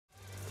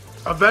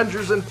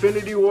Avengers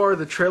Infinity War,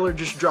 the trailer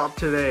just dropped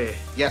today.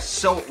 Yes,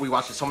 so we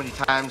watched it so many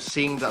times.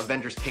 Seeing the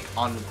Avengers take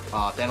on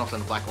Thanos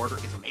and the Black Order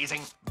is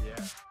amazing.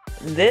 Yeah.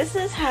 This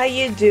is how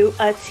you do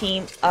a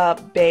team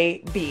up,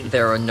 baby.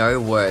 There are no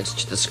words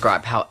to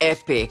describe how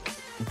epic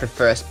the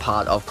first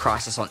part of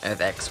Crisis on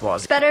Earth X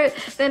was. Better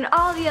than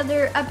all the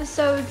other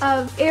episodes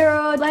of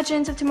Arrow,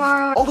 Legends of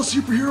Tomorrow. All the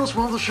superheroes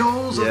from all the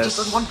shows are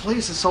just in one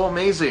place. It's so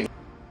amazing.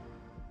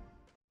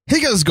 Hey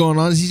guys, what's going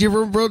on? This is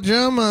your bro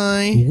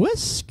Jeremiah.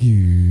 What's good?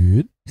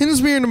 And it's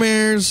me and the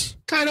Mares.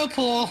 Kinda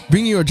cool.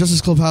 Bringing you our Justice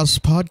Clubhouse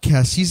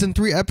podcast, Season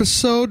 3,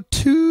 Episode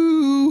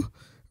 2.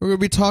 We're going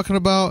to be talking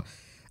about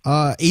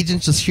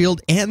Agents of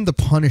S.H.I.E.L.D. and The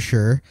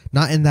Punisher.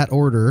 Not in that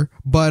order.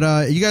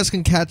 But you guys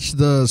can catch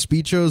the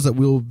speed shows that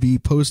we'll be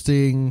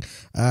posting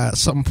at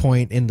some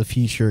point in the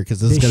future. Because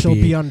this is going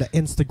to be on the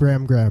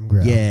Instagram, gram.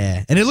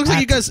 Yeah. And it looks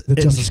like you guys... The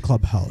Justice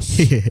Clubhouse.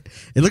 It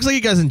looks like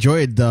you guys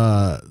enjoyed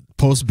the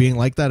posts being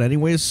like that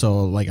anyways,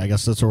 so like I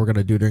guess that's what we're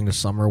gonna do during the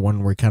summer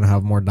when we kind of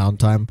have more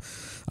downtime.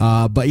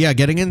 But yeah,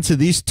 getting into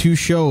these two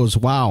shows,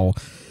 wow.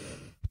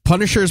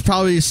 Punisher is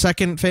probably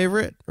second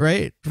favorite,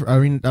 right? I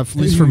mean, at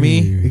least for me,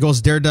 it goes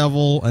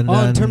Daredevil, and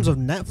then in terms of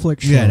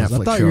Netflix shows, yeah,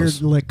 Netflix I thought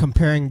shows. you were like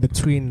comparing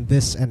between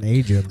this and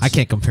Agents. I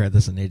can't compare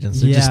this and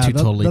Agents. They're just two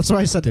totally. That's why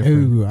I said, different.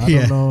 ooh, I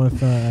don't know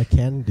if I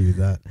can do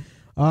that.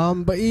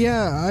 But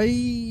yeah,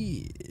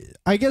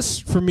 I guess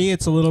for me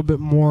it's a little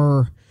bit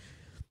more.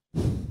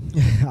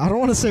 I don't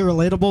want to say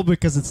relatable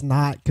because it's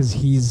not, because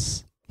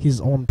he's his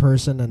own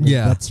person and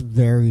that's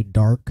very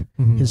dark,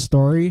 his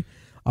story.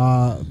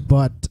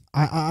 But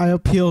I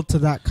appeal to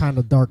that kind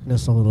of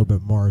darkness a little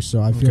bit more,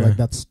 so I feel like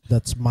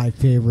that's my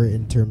favorite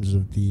in terms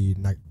of the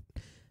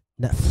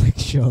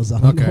Netflix shows.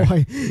 I don't know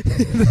why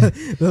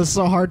that's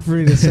so hard for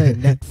me to say.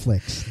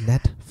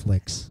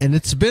 Netflix. And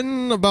it's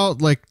been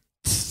about like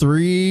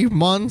 3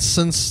 months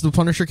since The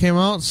Punisher came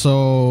out,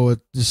 so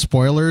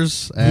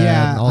spoilers.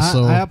 And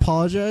also I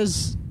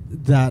apologize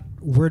that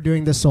we're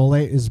doing this so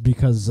late is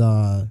because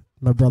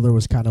my brother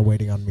was kind of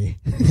waiting on me.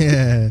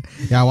 yeah,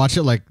 I watch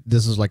it like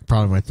this is like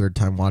probably my third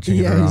time watching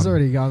it. Yeah, he's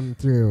already gone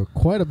through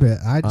quite a bit.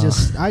 I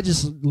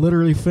just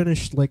literally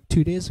finished like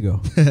 2 days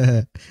ago.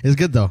 It's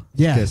good though.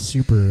 Yeah, good.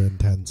 super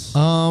intense.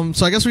 So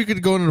I guess we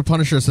could go into the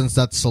Punisher since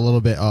that's a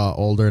little bit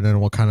older, and then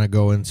we'll kind of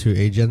go into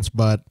Agents.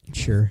 But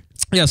sure.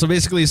 Yeah, so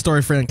basically,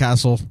 story for Frank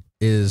Castle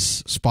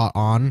is spot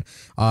on.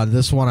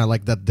 This one, I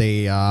like that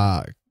they,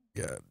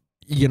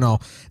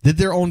 did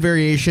their own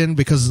variation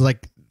because,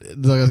 like,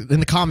 in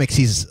the comics,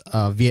 he's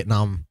a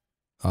Vietnam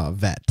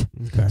vet.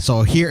 Okay.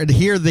 So here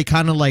they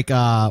kind of like,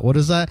 what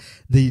is that?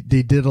 They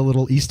did a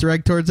little Easter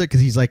egg towards it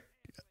because he's like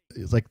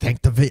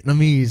thank the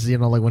Vietnamese,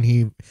 like when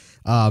he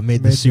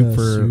made the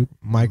super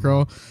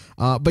micro.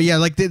 But yeah,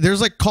 like there's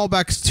like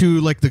callbacks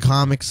to like the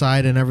comic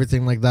side and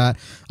everything like that.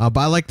 But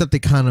I like that they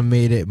kind of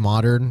made it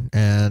modern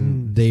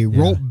and they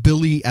wrote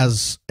Billy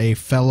as a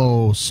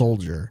fellow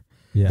soldier.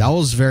 Yeah. That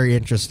was very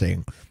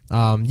interesting.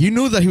 You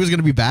knew that he was going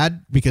to be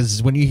bad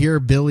because when you hear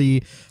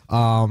Billy,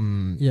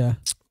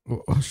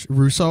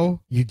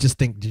 Russo, you just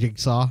think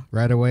Jigsaw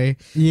right away.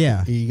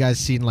 Yeah. You guys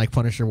seen like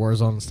Punisher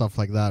Warzone and stuff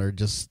like that, or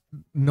just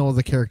know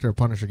the character of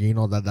Punisher, you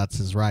know that that's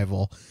his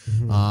rival.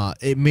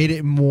 It made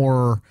it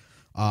more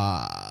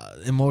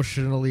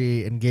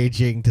emotionally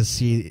engaging to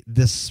see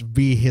this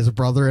be his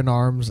brother in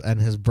arms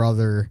and his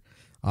brother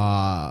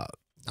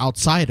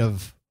outside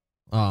of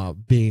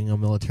being a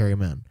military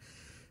man.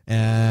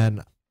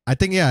 And I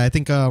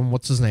think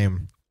what's his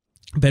name?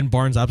 Ben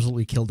Barnes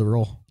absolutely killed the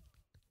role.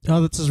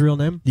 Oh, that's his real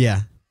name?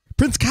 Yeah.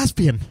 Prince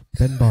Caspian.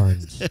 Ben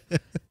Barnes.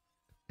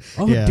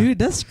 Dude,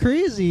 that's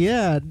crazy.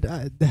 Yeah.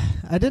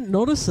 I didn't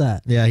notice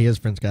that. Yeah, he is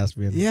Prince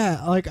Caspian.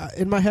 Yeah, like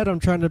in my head I'm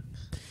trying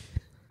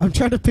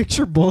to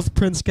picture both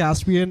Prince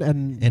Caspian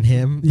and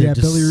him. Yeah,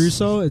 Billy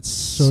Russo. It's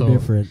so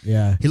different.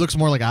 Yeah. He looks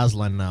more like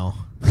Aslan now.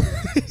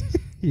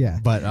 Yeah.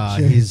 But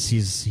sure.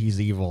 he's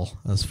evil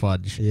as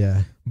fudge.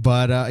 Yeah.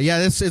 But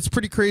it's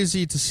pretty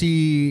crazy to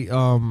see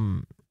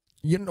the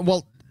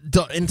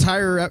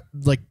entire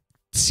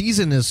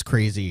season is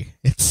crazy.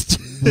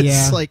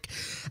 It's like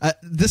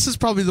this is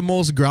probably the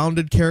most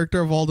grounded character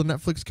of all the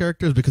Netflix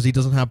characters because he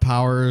doesn't have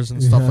powers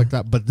and stuff like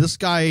that. But this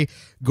guy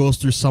goes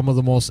through some of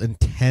the most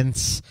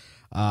intense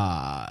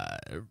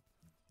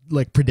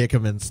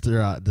predicaments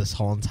throughout this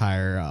whole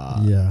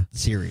entire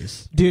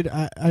series. Dude,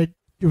 I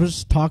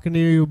was talking to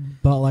you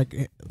about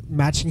like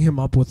matching him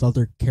up with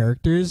other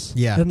characters.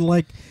 Yeah. And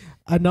like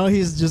I know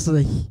he's just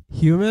a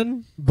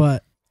human,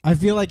 but I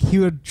feel like he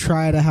would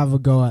try to have a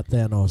go at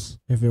Thanos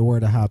if it were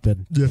to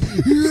happen. Yeah.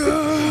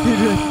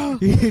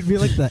 He'd be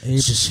like the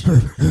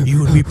ape.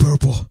 You and me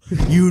purple.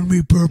 You and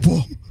me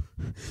purple.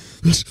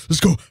 Let's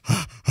go.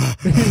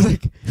 He's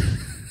like,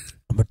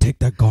 I'm going to take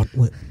that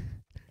gauntlet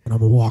and I'm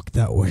going to walk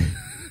that way.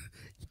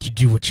 You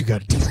do what you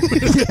got to do.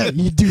 Yeah,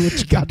 you do what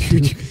you got to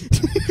do.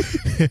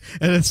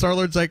 And then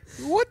Star-Lord's like,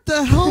 what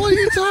the hell are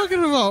you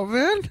talking about,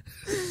 man?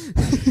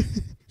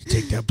 You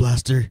take that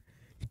blaster,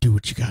 you do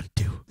what you got to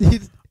do.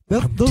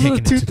 Those are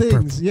the two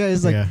things. Yeah,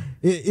 it's like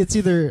it's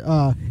either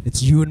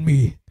it's you and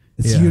me.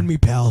 It's you and me,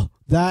 pal.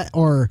 That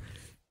or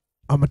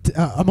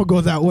I'm gonna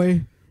go that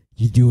way.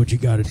 You do what you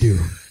gotta do.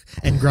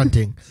 And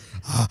grunting.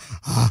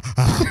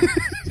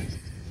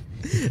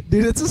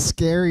 Dude, it's a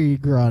scary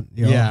grunt.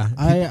 Yo.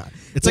 Yeah.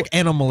 It's like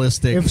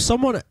animalistic. If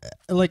someone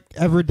like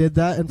ever did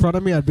that in front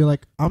of me, I'd be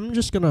like, I'm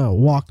just gonna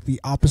walk the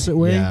opposite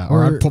way. Yeah,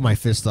 or I'd put my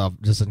fist up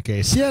just in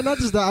case. Yeah, not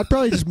just that. I'd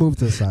probably just move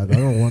to the side. I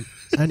don't want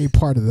any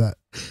part of that.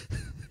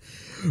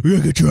 We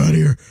gotta get you out of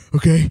here,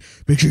 okay?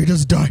 Make sure he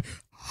doesn't die.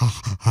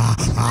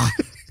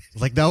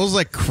 Like, that was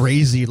like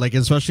crazy. Like,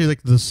 especially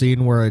like the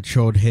scene where it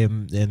showed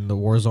him in the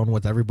war zone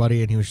with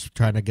everybody, and he was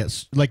trying to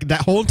get like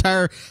that whole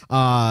entire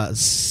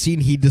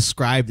scene he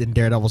described in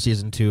Daredevil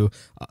season 2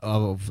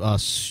 of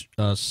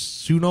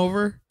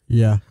Schoonover.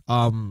 Yeah.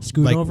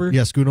 Schoonover. Like,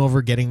 yeah,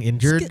 Schoonover getting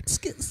injured.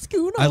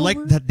 Schoonover. I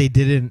like that they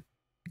didn't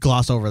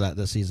gloss over that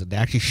this season. They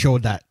actually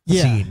showed that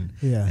scene.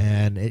 Yeah.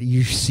 And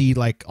you see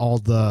like all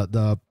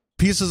the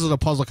pieces of the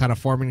puzzle kind of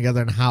forming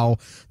together, and how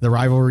the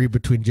rivalry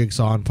between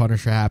Jigsaw and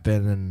Punisher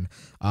happened,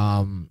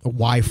 and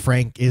why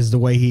Frank is the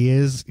way he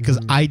is. Because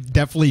I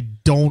definitely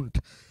don't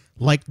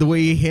like the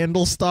way he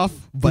handles stuff,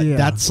 but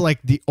that's like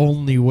the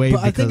only way.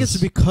 But I think it's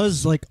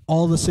because like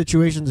all the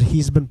situations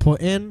he's been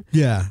put in,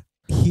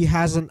 he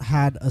hasn't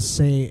had a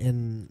say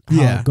in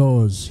how it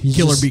goes. He's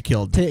kill or be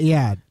killed.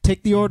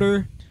 Take the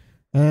order,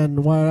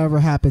 and whatever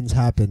happens,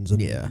 happens.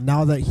 And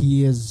now that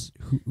he is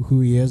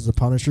who he is, the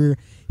Punisher,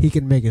 he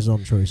can make his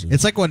own choices.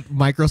 It's like what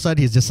Micro said.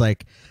 He's just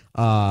like,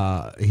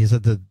 he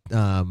said to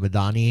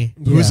Madani,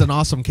 who's an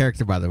awesome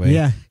character, by the way.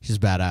 Yeah. She's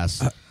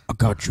badass. I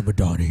got you,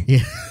 Madani.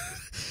 Yeah.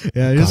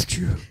 Yeah, got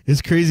you.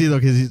 It's crazy,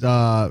 though,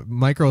 because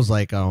Micro's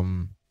like,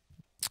 you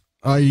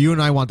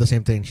and I want the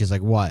same thing. She's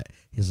like, what?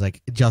 He's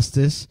like,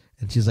 justice.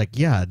 And she's like,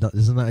 yeah,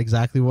 isn't that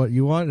exactly what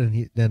you want?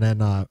 And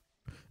then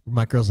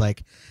Micro's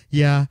like,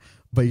 yeah,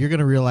 but you're going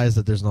to realize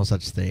that there's no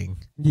such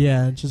thing.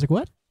 Yeah, and she's like,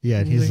 what? Yeah,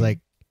 and he's like,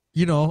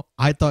 you know,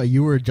 I thought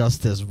you were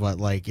justice, but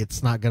like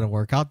it's not gonna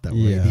work out that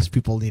way. These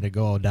people need to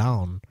go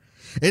down.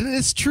 And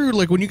it's true,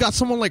 like when you got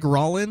someone like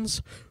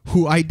Rollins,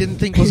 who I didn't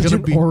think was gonna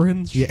be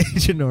Orange. Yeah,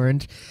 Agent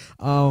Orange.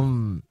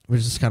 Which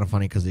is kind of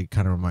funny because they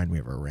kind of remind me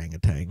of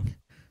orangutan.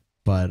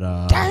 But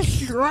that's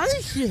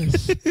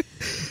racist.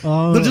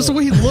 but just the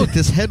way he looked,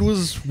 his head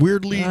was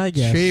weirdly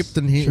shaped,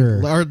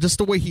 and or just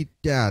the way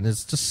and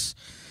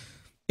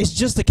it's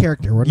just a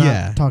character. We're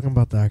not talking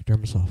about the actor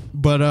himself.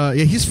 But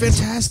he's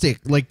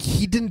fantastic. Like,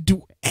 he didn't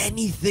do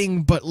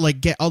anything but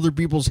like get other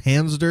people's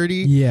hands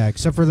dirty. Yeah,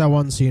 except for that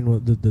one scene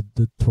with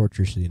the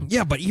torture scene.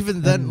 Yeah, but even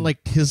then,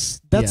 like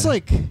that's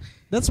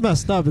that's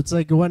messed up. It's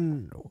like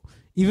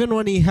even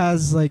when he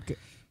has like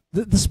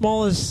the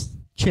smallest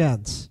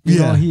chance, you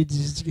know,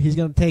 he's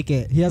gonna take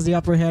it. He has the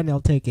upper hand.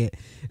 He'll take it.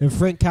 And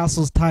Frank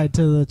Castle's tied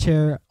to the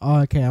chair.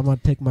 Oh, okay, I'm gonna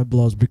take my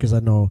blows because I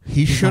know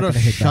he should have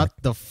shut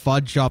the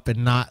fudge up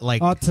and not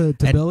like to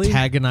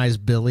antagonize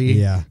Billy.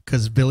 Yeah,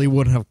 because Billy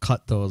wouldn't have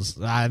cut those.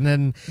 And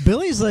then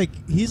Billy's like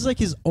he's like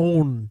his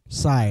own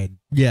side.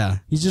 Yeah,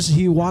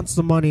 he wants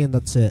the money and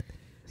that's it.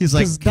 He's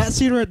like that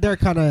scene right there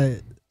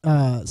kind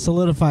of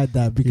solidified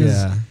that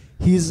because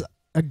he's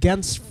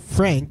against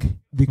Frank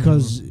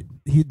because.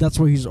 That's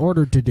what he's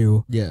ordered to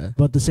do. Yeah.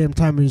 But at the same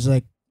time, he's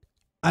like,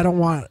 I don't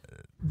want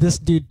this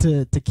dude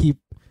to keep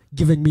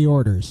giving me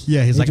orders.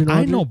 Yeah, he's like,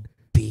 I know,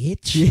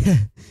 bitch. Yeah.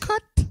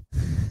 Cut.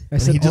 I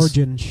said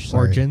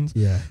origins.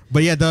 Yeah.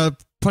 But yeah, the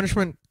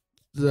punishment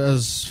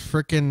is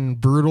freaking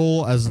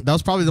brutal. That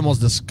was probably the most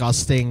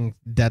disgusting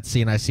death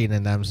scene I've seen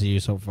in the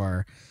MCU so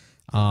far.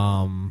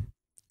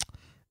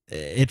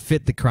 It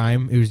fit the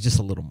crime. It was just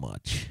a little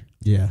much.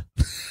 Yeah.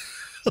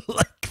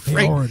 Like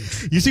Frank,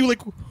 orange. You see, like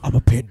I'm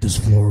gonna paint this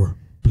floor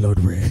blood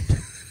red.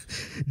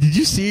 Did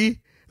you see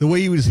the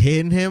way he was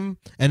hitting him,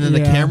 and then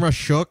the camera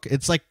shook?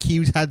 It's like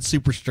he had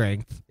super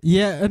strength.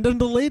 Yeah, and then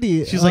the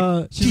lady, she's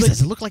like,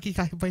 Jesus, it looked like he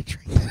got hit by a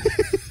train.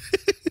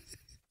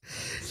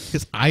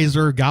 His eyes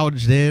were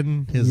gouged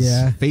in. His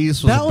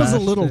face was. That was a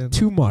little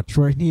too much.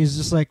 Where he's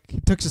just like he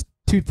took his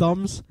two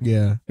thumbs.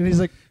 Yeah, and he's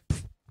like.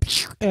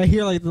 And I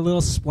hear like the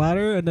little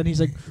splatter, and then he's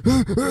like,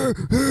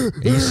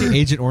 and you see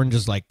Agent Orange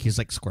is like he's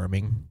like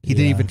squirming. He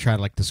didn't even try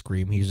to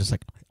scream. He was just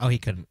like, oh, he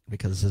couldn't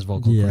because his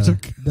vocal cords.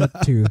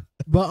 That too.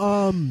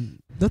 But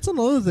that's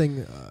another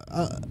thing.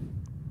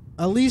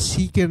 At least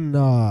he can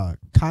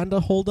kind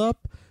of hold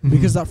up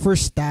because that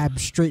first stab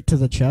straight to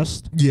the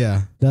chest.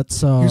 Yeah,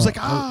 that's he was like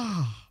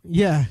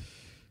yeah,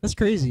 that's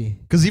crazy.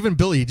 Because even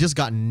Billy just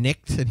got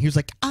nicked, and he was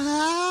like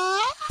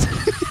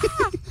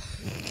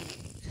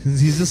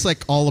He's just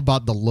like all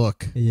about the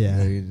look.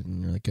 Yeah. He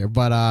didn't really care.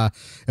 But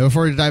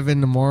before we dive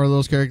into more of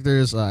those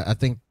characters, I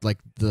think like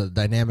the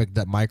dynamic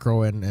that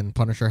Micro and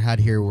Punisher had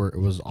here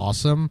was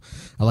awesome.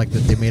 I like that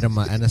they made him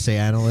an NSA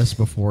analyst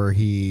before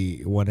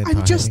he went into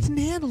I'm just an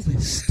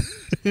analyst.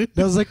 That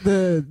was like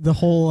the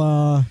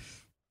whole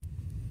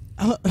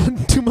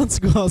 2 months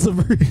ago I was a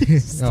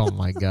priest. Oh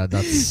my god,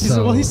 that's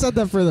he said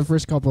that for the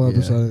first couple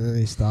episodes and then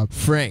he stopped.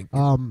 Frank,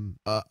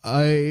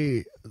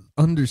 I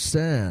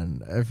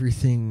understand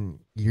everything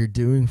you're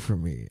doing for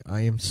me.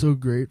 I am so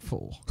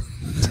grateful.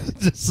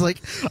 Just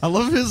like I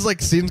love his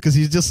like scenes because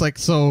he's just like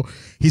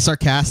he's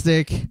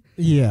sarcastic.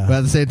 Yeah, but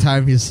at the same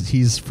time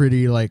he's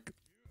pretty like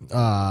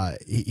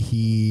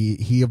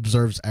he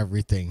observes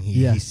everything.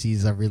 He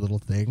sees every little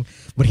thing,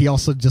 but he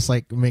also just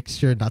like makes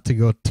sure not to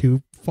go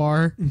too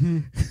far.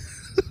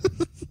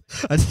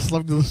 I just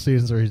love those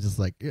scenes where he's just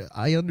like, yeah,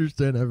 I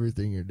understand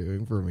everything you're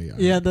doing for me.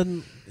 Yeah,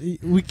 then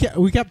we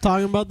kept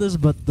talking about this,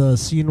 but the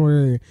scene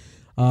where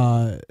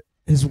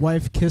his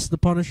wife kissed the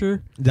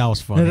Punisher, that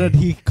was funny. And then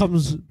he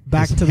comes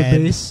back his to the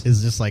head base.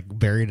 Is just like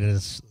buried in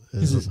his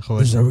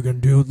hood. Is that we're gonna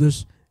deal with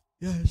this?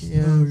 Yes,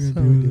 yeah, we're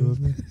gonna deal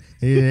with it.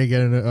 He didn't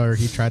get in, or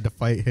he tried to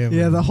fight him.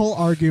 Yeah, the whole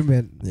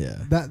argument. Yeah,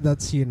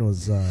 that scene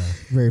was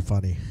very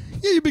funny.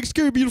 Yeah, you big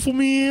scary beautiful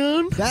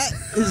man. That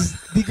is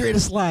the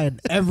greatest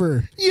line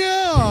ever.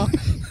 Yeah.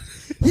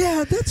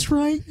 Yeah, that's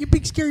right. You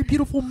big scary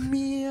beautiful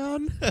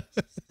man. And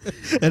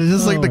it's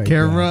just like the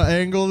camera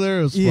angle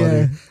there is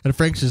funny. And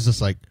Frank's just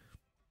like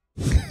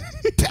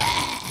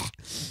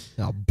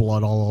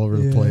blood all over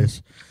the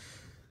place.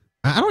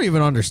 I don't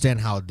even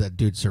understand how that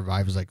dude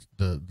survives like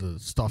the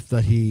stuff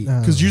that he,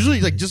 because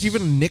usually like just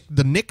even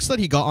the nicks that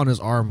he got on his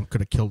arm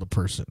could have killed a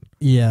person.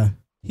 Yeah.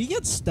 He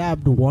gets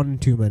stabbed one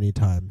too many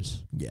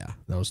times. Yeah,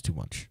 that was too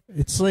much.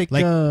 It's like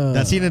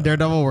that scene in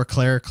Daredevil where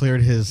Claire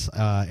cleared his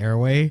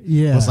airway.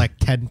 Yeah, was like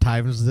 10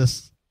 times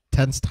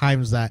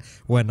that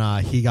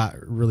when he got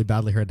really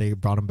badly hurt, they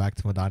brought him back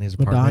to Madani's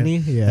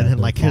apartment. Yeah, and then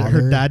like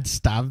her dad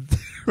stabbed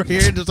right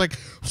here, and just like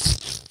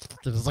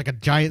there's like a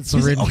giant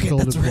syringe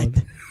filled with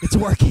blood. It's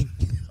working.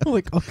 I'm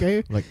like,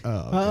 okay, like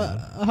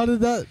how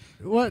did that?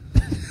 What?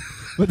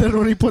 But then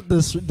when he put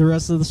the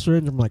rest of the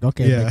syringe, I'm like,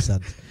 okay, it makes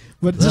sense.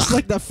 But just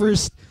like that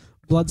first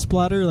blood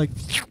splatter, like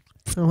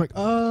I'm like,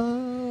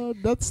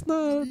 that's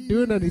not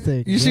doing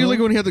anything. You see, like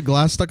when he had the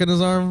glass stuck in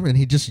his arm, and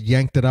he just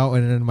yanked it out,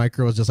 and then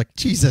Micro was just like,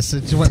 Jesus,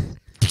 it just went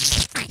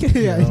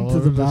into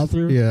the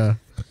bathroom. Yeah,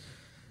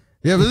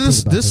 but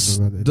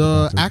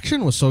the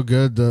action was so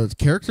good. The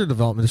character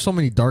development. There's so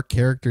many dark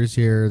characters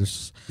here.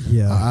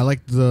 I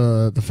like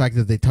the fact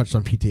that they touched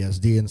on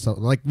PTSD and stuff.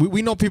 Like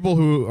we know people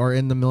who are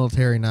in the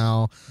military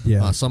now.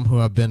 Yeah, some who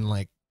have been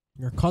like.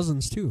 Your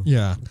cousins too.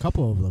 Yeah, a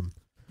couple of them.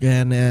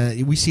 And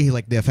we see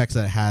like the effects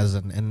that it has,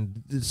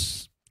 and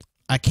it's,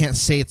 I can't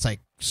say it's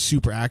like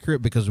super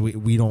accurate because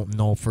we don't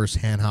know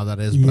firsthand how that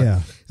is.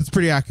 But it's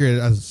pretty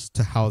accurate as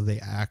to how they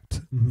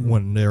act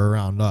when they're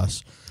around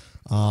us.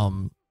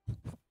 And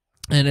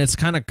it's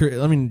kind of,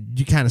 I mean,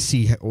 you kind of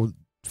see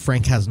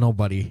Frank has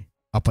nobody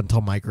up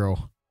until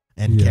Micro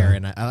and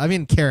Karen. I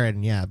mean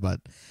Karen, but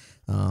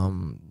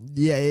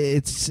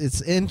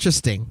it's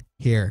interesting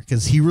here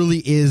because he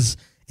really is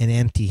an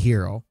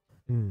anti-hero.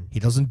 He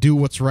doesn't do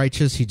what's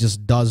righteous. He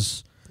just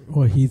does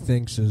what he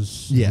thinks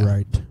is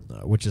right,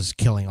 which is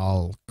killing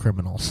all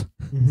criminals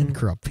and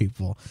corrupt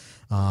people.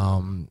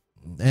 And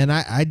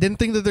I didn't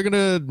think that they're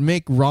gonna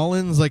make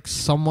Rollins like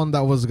someone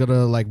that was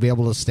gonna like be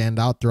able to stand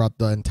out throughout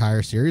the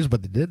entire series,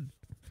 but they did.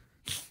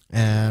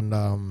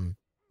 And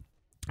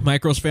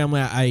Micro's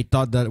family, I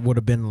thought that would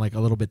have been like a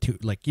little bit too,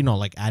 like, you know,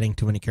 like adding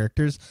too many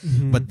characters,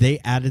 but they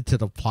added to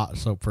the plot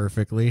so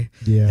perfectly.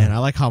 And I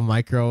like how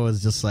Micro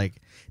is just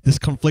like this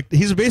conflict.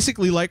 He's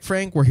basically like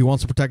Frank, where he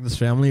wants to protect his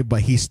family,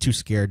 but he's too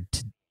scared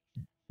to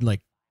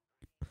like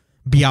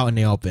be out in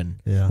the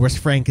open. Whereas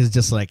Frank is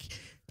just like,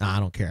 nah, I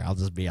don't care. I'll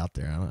just be out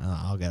there.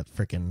 I'll get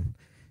freaking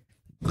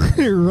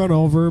run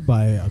over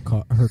by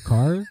her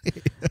car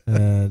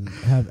and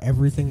have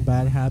everything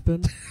bad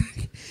happen.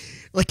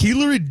 Like, he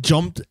literally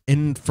jumped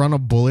in front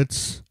of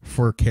bullets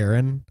for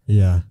Karen.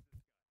 Yeah,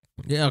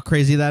 how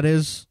crazy that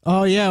is.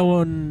 Oh, yeah,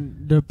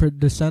 when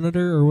the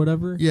senator or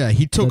whatever. Yeah,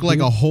 he took, like,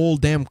 a whole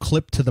damn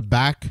clip to the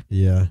back.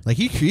 Yeah. Like,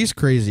 he's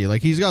crazy.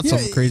 Like, he's got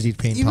some crazy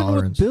pain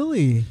tolerance. Even with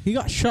Billy, he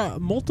got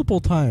shot multiple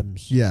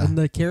times. Yeah. In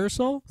the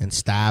carousel. And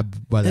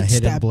stabbed by the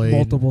hidden blade.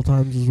 Multiple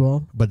times as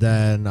well. But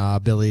then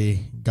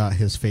Billy got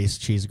his face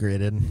cheese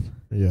grated.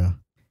 Yeah.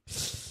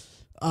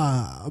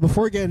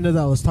 Before we get into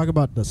that, let's talk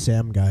about the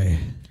Sam guy.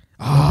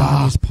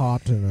 Donnie's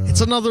pot. And,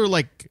 it's another,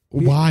 like,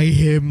 why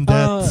him?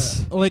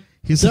 That's like,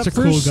 he's such a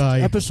cool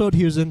guy. Episode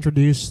he was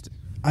introduced,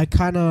 I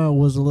kind of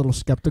was a little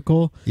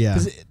skeptical. Yeah.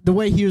 Because the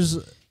way he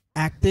was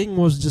acting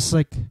was just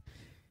like,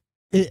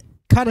 it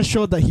kind of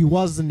showed that he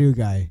was the new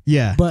guy.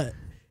 Yeah. But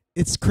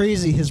it's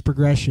crazy, his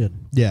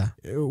progression. Yeah.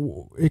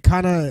 It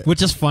kind of...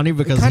 Which is funny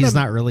because he's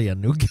not really a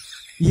new guy.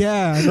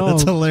 Yeah, I know.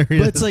 That's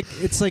hilarious. But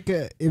it's like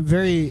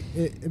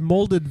it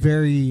molded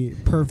very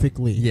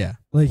perfectly. Yeah.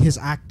 Like his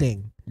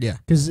acting. Yeah.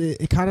 Because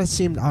it kind of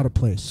seemed out of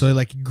place. So,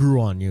 like, he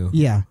grew on you.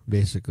 Yeah.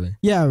 Basically.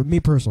 Yeah,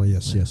 me personally,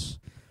 yes.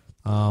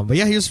 But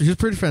yeah, he was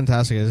pretty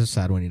fantastic. It was just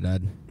sad when he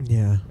died.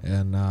 Yeah.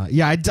 And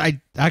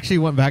I actually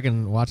went back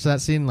and watched that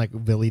scene. Like,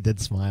 Billy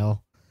did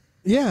smile.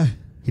 Yeah.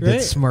 He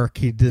did smirk.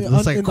 He did. It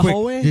was like in the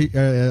hallway?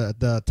 At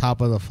the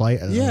top of the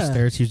flight, the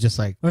stairs. He was just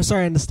like, oh,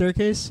 sorry, in the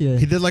staircase. Yeah.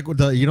 He did like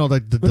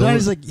the. But then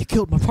he's like, you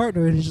killed my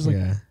partner, and he's just like,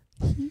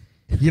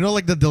 you know,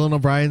 like the Dylan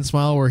O'Brien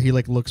smile where he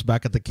like looks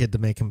back at the kid to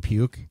make him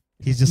puke.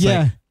 He's just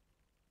like,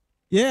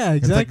 Yeah,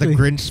 It's like exactly.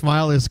 the Grinch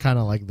smile is kind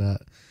of like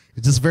that.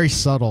 It's just very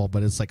subtle,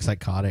 but it's like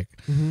psychotic.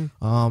 And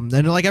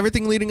like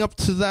everything leading up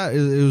to that,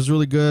 it was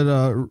really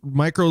good.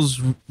 Micro's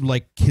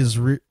like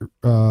him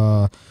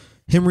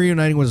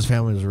reuniting with his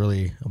family was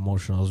really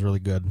emotional. It was really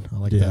good. I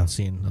like that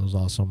scene. That was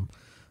awesome.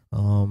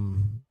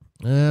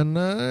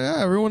 Yeah,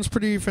 everyone's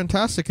pretty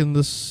fantastic in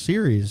this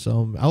series.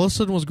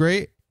 Ellison was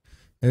great.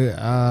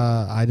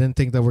 I didn't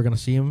think that we're gonna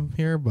see him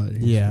here, but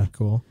he's really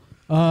cool.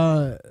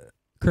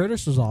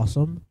 Curtis was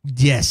awesome.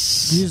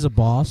 Yes, He's a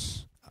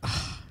boss.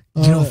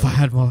 If I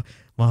had my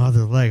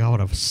other leg, I would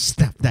have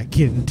snapped that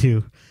kid in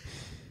two.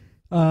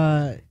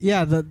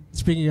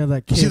 Speaking of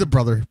that kid, See the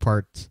brother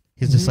part.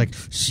 He's just like,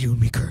 you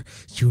and me, Kurt.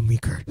 You and me,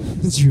 Kurt.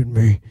 it's you and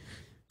me.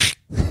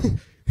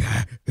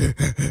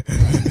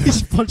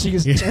 He's punching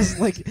his chest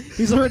like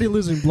he's already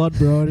losing blood,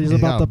 bro, and he's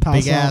about to pass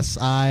out. Big ass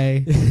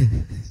eye.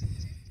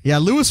 Yeah,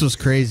 Lewis was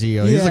crazy,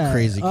 yo. He's a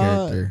crazy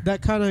character.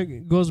 That kind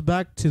of goes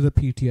back to the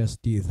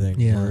PTSD thing,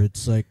 where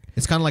it's like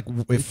it's kind of like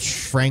if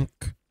Frank.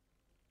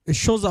 It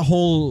shows a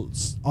whole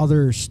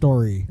other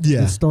story, the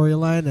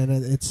storyline, and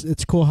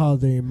it's cool how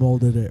they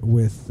molded it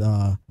with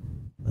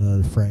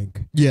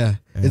Frank. Yeah,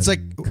 it's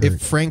like Kurt.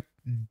 if Frank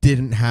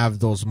didn't have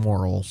those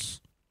morals,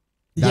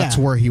 that's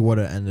where he would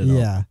have ended up.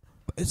 Yeah,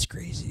 but it's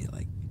crazy.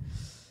 Like,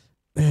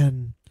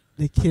 man,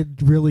 the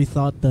kid really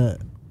thought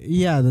that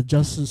the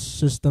justice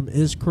system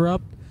is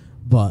corrupt,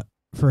 but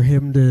for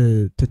him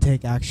to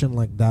take action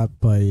like that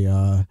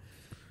by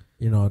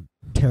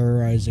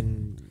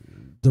terrorizing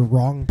the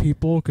wrong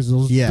people, because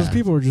those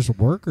people were just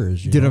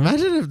workers. Dude,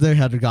 imagine if they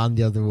had gone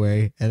the other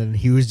way and then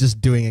he was just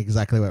doing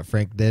exactly what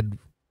Frank did.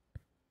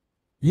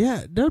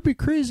 Yeah, that would be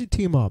crazy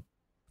team up.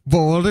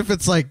 But what if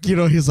it's like,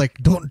 he's like,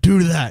 don't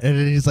do that. And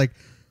then he's like,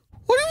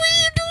 what do you mean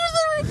you're doing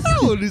that right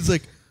now? And he's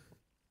like,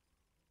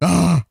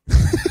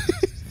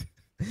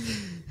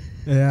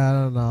 Yeah, I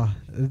don't know.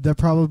 There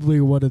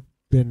probably would have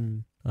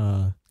been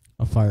a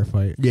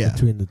firefight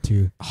between the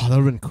two. Oh, that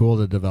would have been cool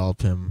to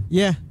develop him.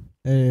 Yeah,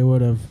 it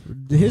would have.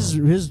 The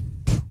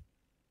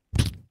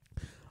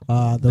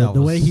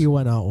way he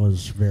went out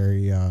was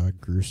very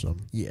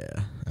gruesome.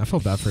 Yeah, I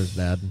felt bad for his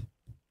dad.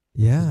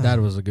 Yeah, his dad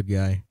was a good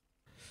guy.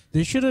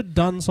 They should have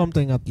done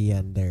something at the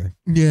end there.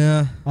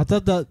 Yeah, I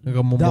thought that like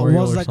that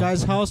was that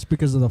guy's house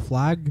because of the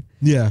flag.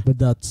 Yeah, but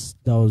that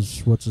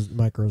was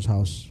Micro's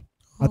house.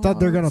 I thought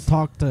they're gonna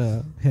talk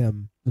to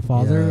him, the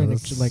father,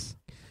 and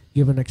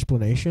give an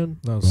explanation.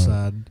 That was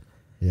sad.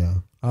 Yeah.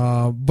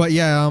 But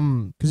yeah,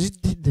 because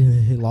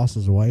he lost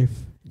his wife.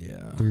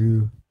 Yeah.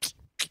 Through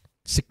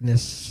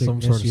sickness,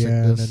 some sort of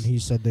sickness. And then he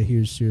said that he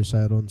was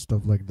suicidal and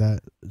stuff like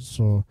that.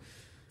 So,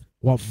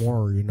 what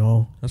more?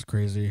 That's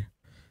crazy.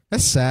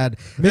 That's sad.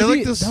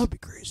 Maybe that would be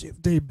crazy if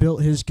they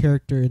built his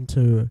character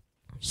into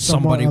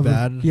somebody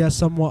bad.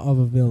 Somewhat of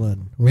a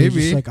villain. Maybe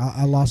he's just like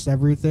I lost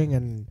everything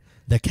and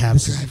the cab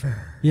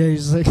driver.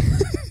 He's like,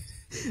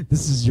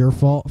 this is your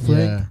fault, Frank.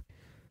 Yeah.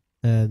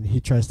 And he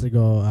tries to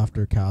go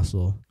after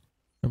Castle.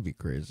 That'd be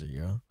crazy,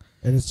 yeah.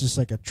 And it's just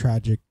like a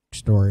tragic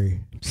story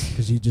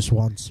because he just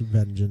wants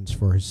vengeance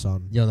for his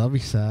son. Yo, that'd be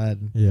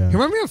sad. Yeah. He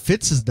reminded me of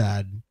Fitz's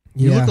dad.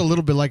 He looked a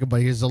little bit like him,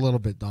 but he's a little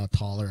bit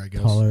taller, I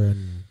guess. Taller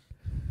and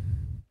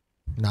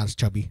not as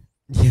chubby.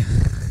 Yeah.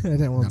 I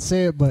didn't want to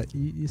say it, but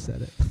you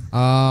said it.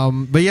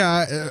 But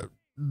yeah,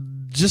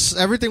 just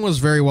everything was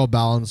very well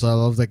balanced. I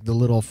love like the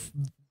little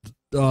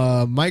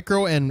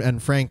Micro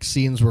and Frank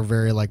scenes were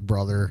very like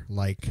brother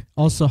like.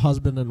 Also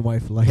husband and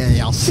wife like.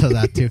 Yeah, also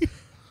that too.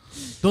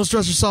 Don't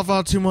stress yourself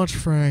out too much,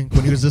 Frank.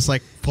 When he was just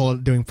like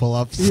doing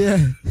pull-ups. Yeah.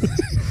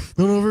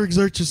 Don't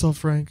overexert yourself,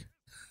 Frank.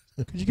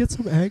 Could you get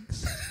some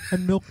eggs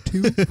and milk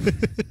too?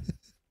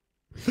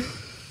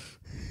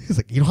 He's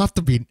like, you don't have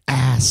to be an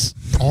ass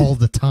all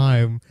the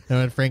time. And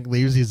when Frank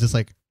leaves, he's just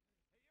like,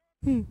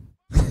 Anything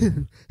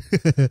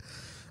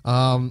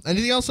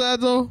else to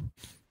add though?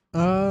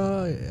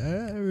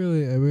 I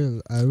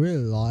really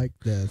like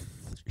this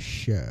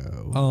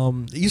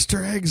show.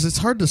 Easter eggs. It's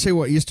hard to say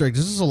what Easter eggs.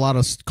 This is a lot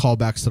of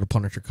callbacks to the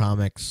Punisher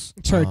comics.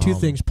 Sorry, two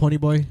things.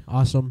 Ponyboy,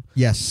 awesome.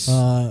 Yes.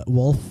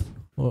 Wolf.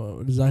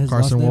 Is that his Carson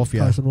last name? Wolf, yeah.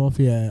 Carson Wolf,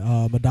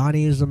 yeah.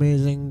 Madani is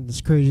amazing.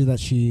 It's crazy that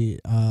she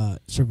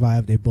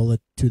survived a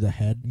bullet to the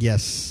head.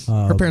 Yes.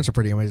 Her parents are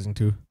pretty amazing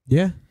too.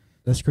 Yeah,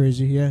 that's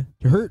crazy. Yeah,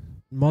 her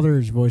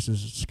mother's voice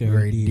is scary.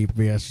 Very deep.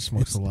 Yeah, she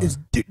smokes a lot.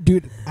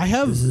 Dude, I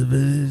have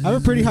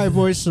a pretty high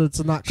voice, so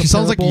it's not. She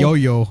sounds like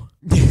Yo-Yo.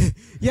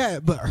 Yeah,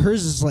 but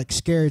hers is like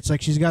scary. It's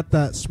like she's got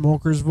that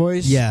smoker's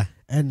voice. Yeah.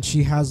 And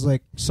she has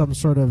like some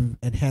sort of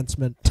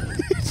enhancement.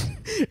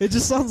 It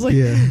just sounds like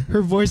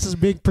her voice is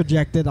being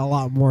projected a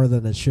lot more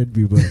than it should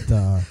be. But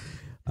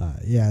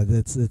yeah,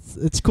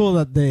 it's cool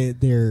that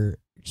they're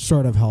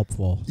sort of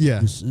helpful.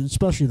 Yeah,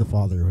 especially the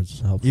father was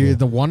helpful. Yeah,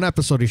 the one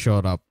episode he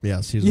showed up.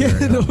 Yes, he's very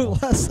helpful.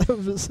 The last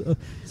episode.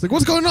 It's like,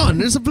 what's going on?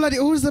 There's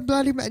who's the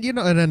bloody man?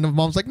 And then the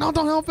mom's like, no,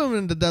 don't help him.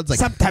 And the dad's like,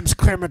 sometimes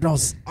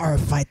criminals are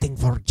fighting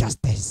for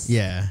justice.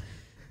 Yeah.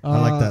 I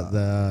like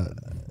that.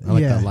 I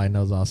like that line.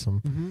 That was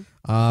awesome.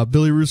 Mm-hmm.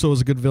 Billy Russo was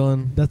a good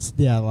villain. That's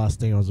the last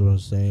thing I was going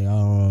to say.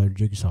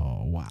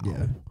 Jigsaw. Wow.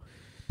 Yeah.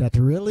 that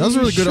really That was a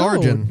really good showed.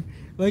 origin.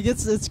 Like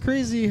it's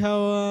crazy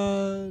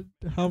how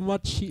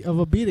much of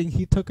a beating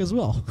he took as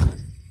well.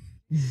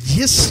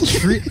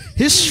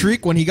 His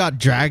shriek when he got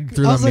dragged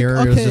through the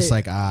mirror was just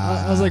like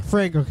I was like,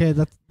 Frank, okay,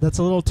 that's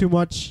a little too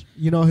much.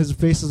 You know, his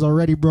face is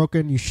already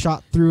broken. You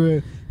shot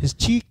through his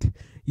cheek.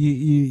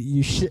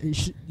 You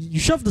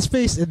shoved his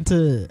face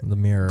into the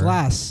mirror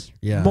glass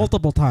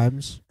multiple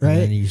times, right?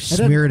 And then you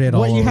smeared it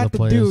all over the place.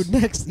 What you had to do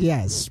next,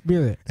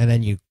 smear it. And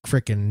then you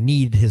freaking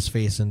kneed his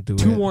face into it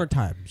 2 more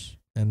times.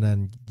 And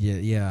then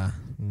yeah.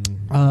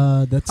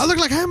 That's I look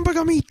like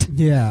hamburger meat.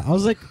 Yeah, I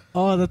was like,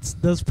 oh,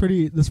 that's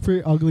pretty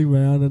ugly,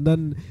 man. And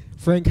then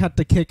Frank had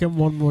to kick him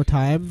 1 more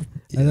time,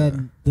 and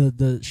then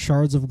the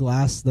shards of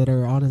glass that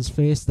are on his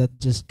face that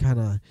just kind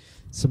of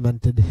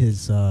cemented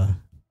his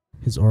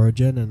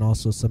origin and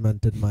also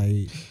cemented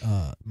my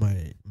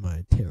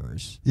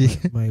terrors,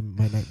 my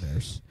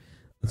nightmares.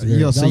 So you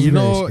know,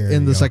 scary,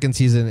 in the second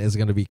season is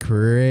gonna be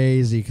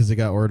crazy because they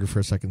got ordered for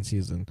a second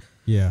season.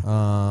 Yeah.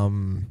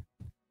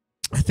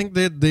 I think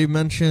they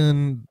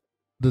mentioned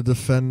the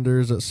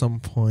Defenders at some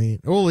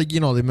point. Oh, like, you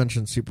know, they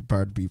mentioned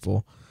superpowered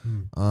people.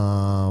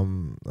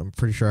 I'm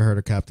pretty sure I heard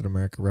a Captain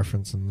America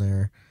reference in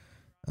there.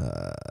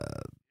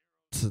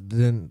 So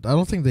then I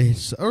don't think they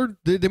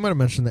might have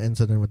mentioned the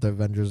incident with the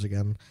Avengers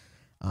again.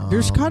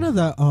 There's kind of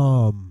that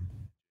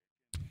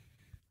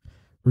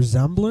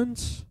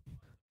resemblance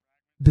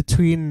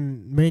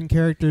between main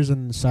characters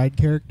and side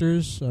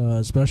characters,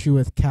 especially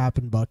with Cap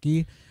and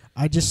Bucky.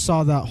 I just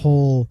saw that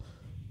whole.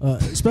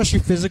 Especially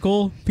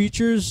physical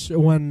features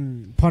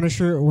when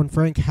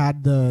Frank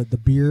had the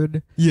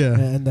beard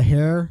and the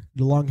hair,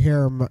 the long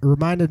hair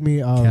reminded me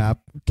of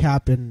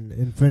Cap in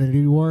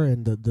Infinity War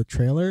in the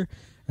trailer.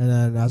 And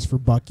then as for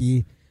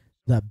Bucky,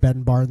 that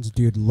Ben Barnes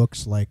dude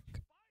looks like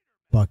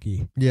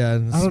Bucky. Yeah,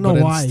 I don't know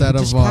why. Instead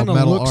he just of a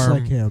metal looks arm,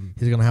 like him.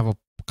 He's gonna have a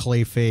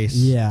clay face.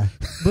 Yeah,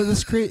 but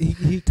this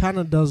he kind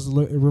of does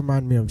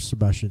remind me of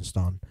Sebastian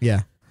Stan.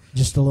 Yeah,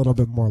 just a little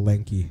bit more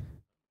lanky.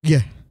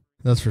 Yeah,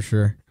 that's for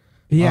sure.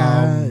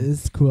 Yeah,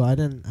 it's cool. I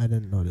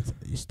didn't notice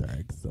the Easter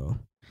eggs though.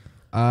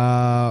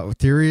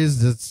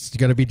 Theories it's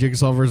gonna be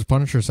Jigsaw versus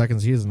Punisher second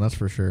season. That's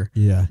for sure.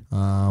 Yeah.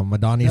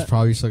 Madani's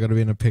probably still gonna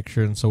be in the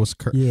picture, and so is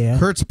Kurt. Yeah.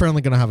 Kurt's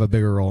apparently gonna have a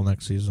bigger role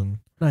next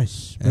season.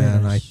 Nice.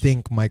 And nice. I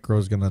think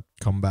Micro's gonna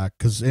come back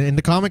because in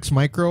the comics,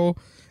 Micro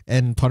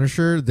and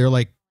Punisher they're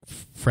like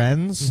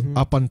friends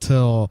up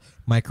until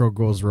Micro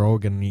goes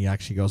rogue and he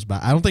actually goes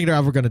back. I don't think they're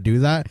ever gonna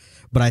do that,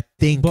 but I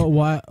think. But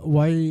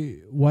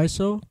why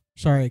so?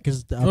 Sorry,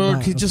 because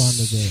he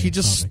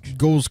just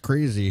goes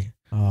crazy.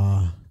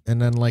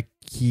 And then like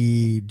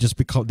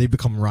they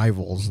become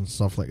rivals and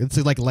stuff like it's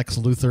like Lex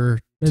Luthor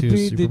to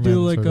Superman. They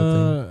do like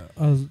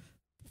a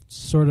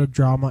sort of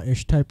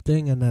drama-ish type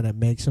thing, and then it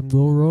makes him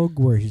go rogue,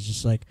 where he's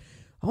just like,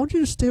 I want you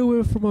to stay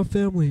away from my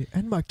family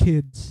and my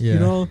kids, you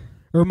know,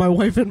 or my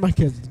wife and my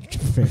kids.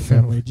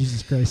 Family,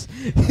 Jesus Christ,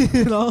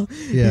 you know.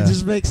 Yeah. He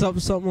just makes up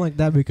something like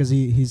that because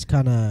he's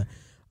kind of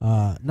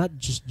not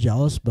just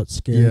jealous but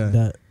scared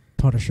that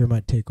Punisher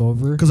might take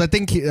over. Because I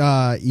think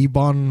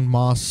Ebon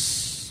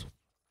Moss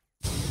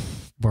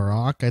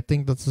Barack, I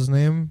think that's his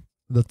name.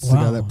 That's the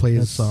guy that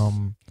plays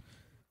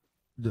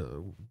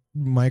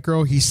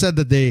Micro. He said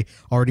that they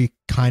already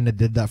kind of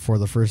did that for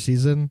the first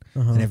season,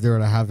 and if they were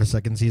to have a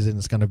second season,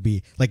 it's gonna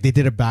be like they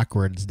did it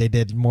backwards. They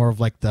did more of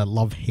like the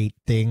love-hate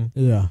thing.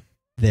 Yeah.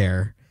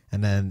 There.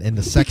 And then in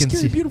the second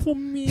season, beautiful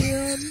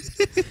man.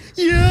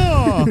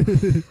 Yeah.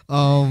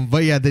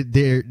 But yeah,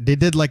 they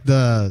did like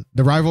the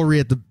rivalry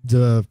at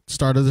the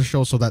start of the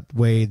show, so that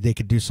way they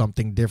could do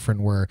something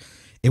different where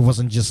it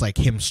wasn't just like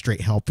him straight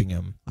helping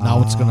him.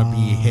 Now it's gonna be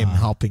him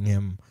helping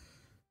him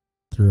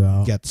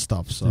throughout get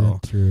stuff. So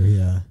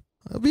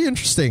it'll be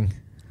interesting.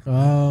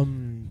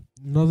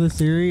 Another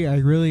theory. I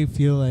really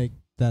feel like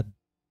that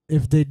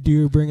if they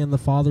do bring in the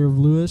father of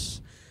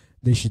Lewis,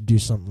 they should do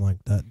something like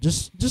that.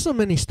 Just a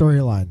mini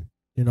storyline,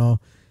 you know,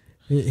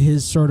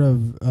 his sort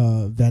of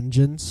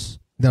vengeance.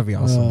 That'd be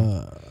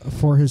awesome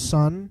for his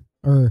son,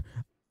 or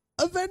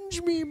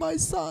avenge me, my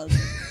son.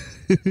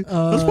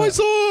 That's my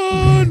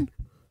son.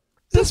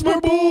 That's my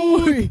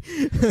boy.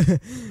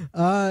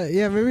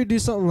 Yeah, maybe do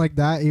something like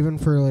that, even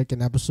for like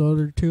an episode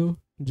or two.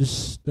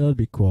 Just that would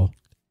be cool,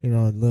 you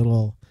know, a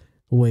little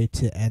way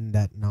to end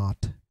that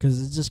knot.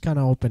 Because it's just kind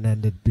of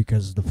open-ended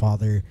because the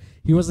father,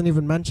 he wasn't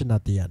even mentioned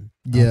at the end.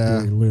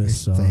 Yeah.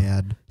 Lewis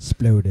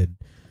exploded.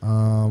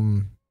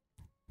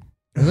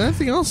 Is there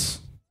anything else?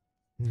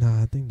 No,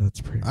 I think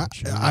that's pretty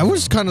much it. I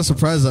was kind of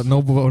surprised that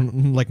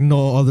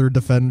no other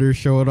Defenders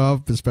showed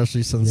up,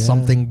 especially since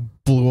something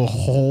blew a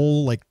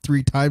hole like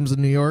 3 times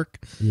in New York.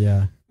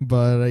 Yeah.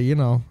 But, you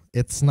know,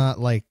 it's not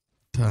like,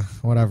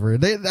 whatever.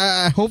 They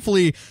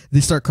hopefully they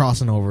start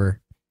crossing over.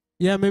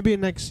 Yeah, maybe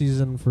next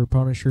season for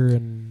Punisher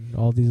and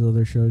all these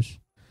other shows.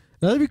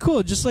 That'd be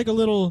cool. Just like a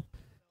little,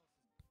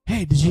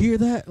 hey, did you hear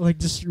that? Like,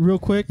 just real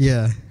quick.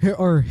 Yeah.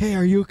 Or, hey,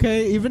 are you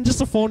okay? Even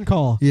just a phone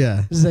call.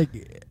 Yeah. It's like,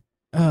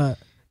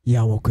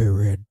 yeah, I'm okay,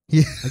 Red.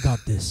 Yeah. I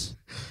got this.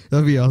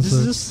 That'd be awesome. This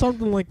is just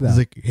something like that. It's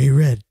like, hey,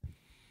 Red,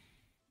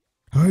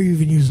 how are you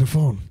even using the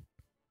phone?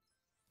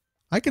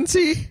 I can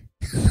see.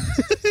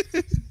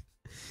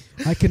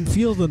 I can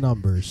feel the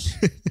numbers.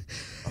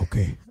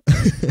 Okay.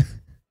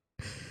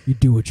 You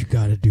do what you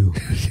gotta do.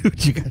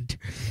 What you gotta do.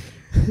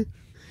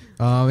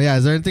 Yeah,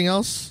 is there anything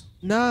else?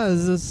 No,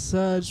 it's just,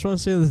 I just want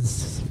to say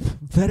this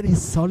very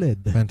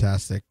solid.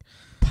 Fantastic.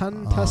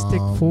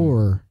 Fantastic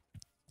Four.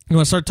 You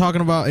want to start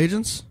talking about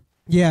agents?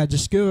 Yeah,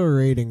 just give a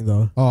rating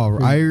though. Oh,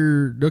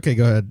 okay,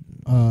 go ahead.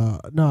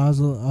 No,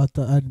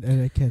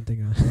 I can't think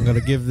of it. I'm gonna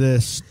give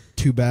this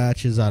 2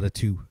 batches out of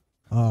 2.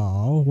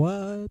 Oh,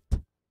 what?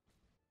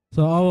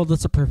 So, well,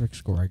 that's a perfect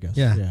score, I guess.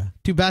 Yeah.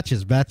 2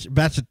 batches. Batch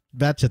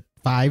at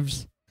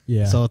 5s.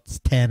 Yeah. So it's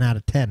 10 out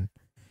of 10.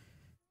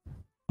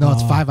 No,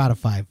 it's 5 out of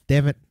 5.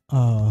 Damn it.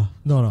 No.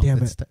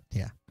 Damn it.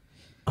 Yeah.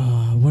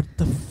 What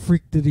the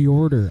freak did he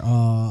order?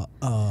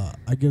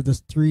 I give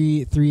this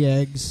 3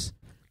 eggs,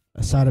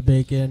 a side of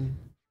bacon,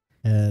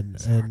 and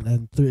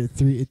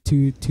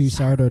two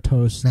sourdough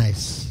toast.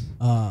 Nice.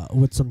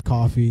 With some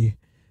coffee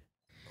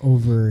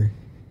over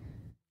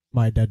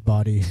my dead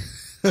body,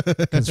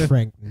 because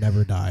Frank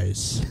never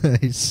dies.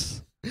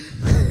 Nice.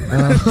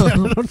 I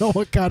don't know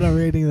what kind of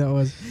rating that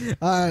was.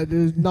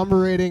 Number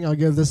rating, I'll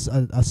give this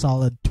a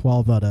solid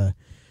 12 out of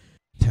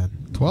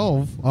 10.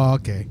 12? Oh,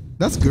 okay.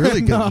 That's really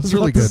good. No, That's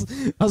really good.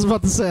 I was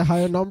about to say a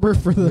higher number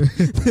for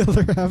the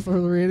other half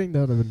of the rating.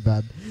 That would have been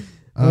bad.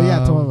 But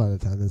yeah, 12 out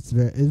of 10. It's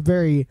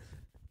very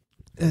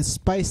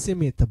spicy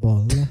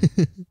meatball.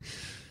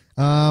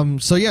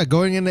 So yeah,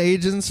 going into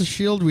Agents of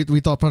S.H.I.E.L.D., we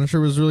thought Punisher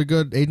was really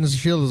good. Agents of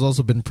S.H.I.E.L.D. has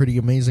also been pretty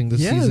amazing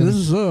this season. Yeah, this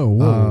is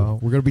whoa.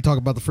 We're going to be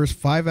talking about the first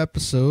 5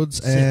 episodes.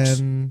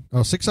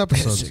 6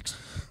 episodes. 6.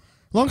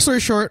 Long story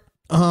short,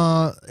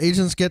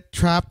 agents get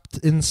trapped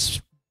in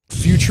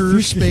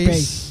future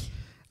space.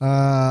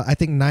 I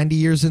think 90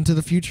 years into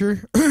the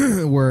future,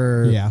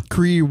 where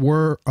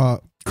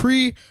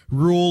Kree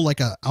rule like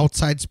a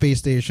outside space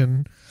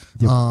station.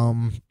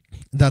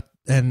 Yep.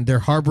 And they're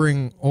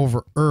harboring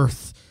over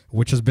Earth,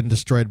 which has been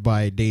destroyed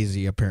by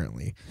Daisy,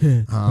 apparently.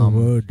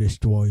 World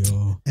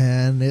Destroyer.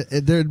 And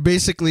they're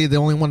basically the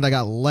only one that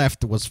got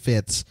left was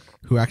Fitz,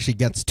 who actually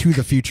gets to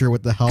the future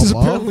with the help of...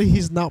 apparently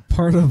he's not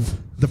part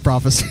of... the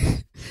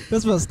prophecy.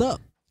 That's messed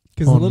up.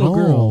 Because the little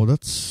girl...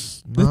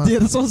 that's not... Yeah,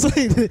 that's what I'm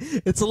saying.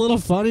 It's a little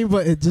funny,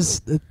 but it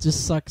just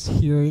sucks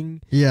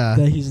hearing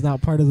that he's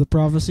not part of the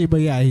prophecy. But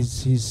yeah,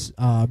 he's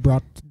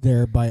brought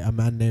there by a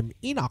man named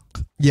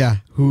Enoch. Yeah,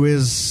 who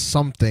is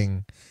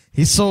something...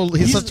 He's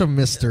such a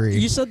mystery.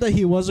 You said that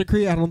he was a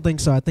Kree? I don't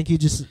think so. I think he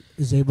just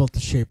is able to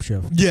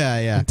shapeshift.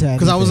 Yeah.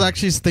 Because I was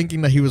actually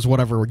thinking that he was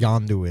whatever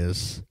Yondu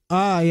is.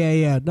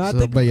 Yeah. No, I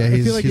think, but yeah, I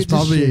feel like he's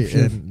probably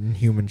a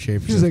human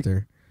shapeshifter. He's like,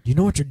 you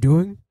know what you're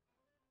doing?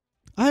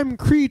 I'm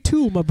Kree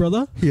too, my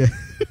brother. Yeah.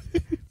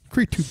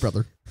 Kree too,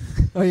 brother.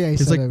 Oh yeah,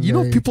 he's like, you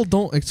know, people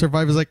don't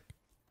survive. He's like,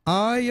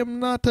 I am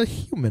not a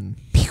human.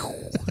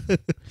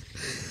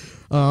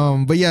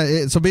 But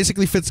yeah, so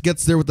basically Fitz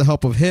gets there with the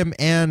help of him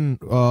and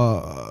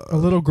a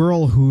little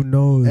girl who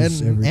knows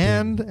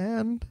everything.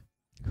 and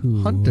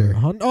Hunter.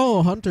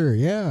 Hunter,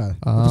 yeah.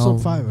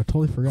 Episode 5, I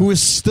totally forgot. Who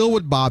is still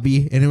with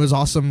Bobby, and it was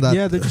awesome that...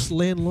 Yeah, they're just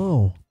laying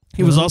low.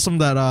 It was awesome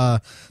that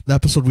the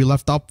episode we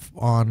left up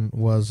on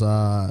was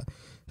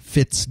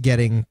Fitz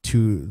getting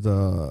to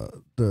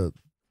the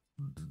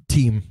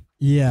team.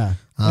 Yeah.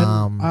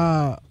 And,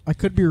 I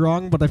could be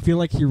wrong, but I feel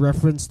like he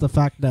referenced the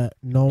fact that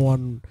no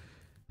one...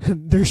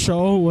 their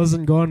show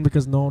wasn't going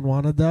because no one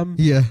wanted them.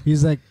 Yeah.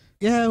 He's like,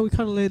 yeah, we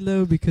kind of laid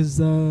low because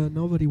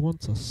nobody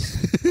wants us.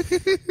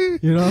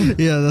 You know?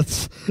 Yeah,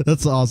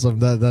 that's awesome.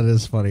 That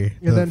is funny.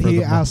 And then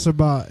he asks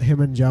about him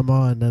and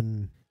Gemma, and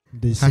then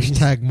they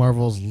hashtag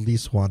Marvel's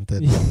least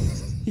wanted.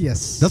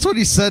 Yes. That's what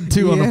he said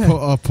too on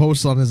a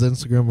post on his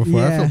Instagram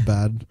before. I felt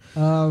bad.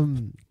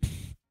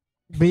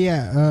 But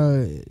yeah,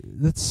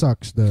 that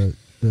sucks. The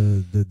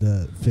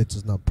Fitz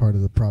is not part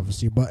of the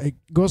prophecy, but it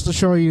goes to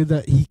show you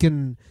that he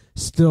can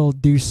still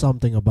do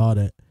something about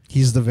it.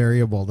 He's the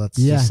variable that's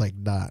just like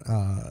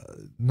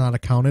not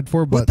accounted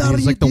for, but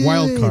he's like the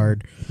wild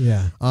card.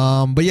 Yeah.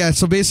 But yeah,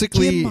 so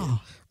basically,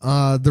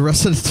 the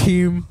rest of the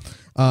team,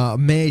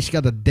 May, she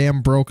got a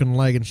damn broken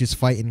leg and she's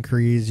fighting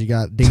Krees. You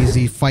got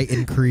Daisy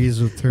fighting Krees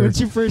with her. When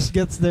she first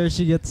gets there,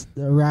 she gets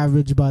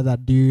ravaged by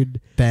that dude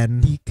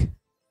Ben. Deke.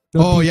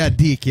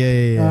 Deke.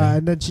 Yeah.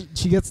 And then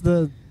she gets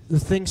the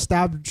thing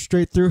stabbed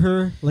straight through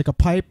her like a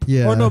pipe.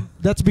 Yeah. Oh no,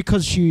 that's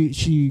because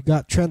she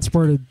got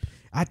transported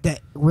at that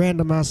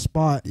random ass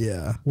spot.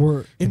 Yeah.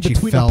 Where in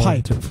between a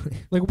pipe.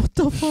 Like what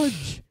the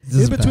fudge?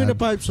 In between a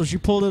pipe, so she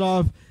pulled it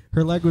off.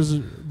 Her leg was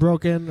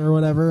broken or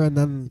whatever, and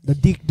then the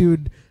Deke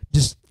dude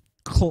just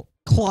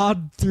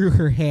clawed through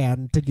her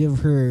hand to give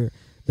her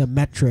the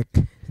metric.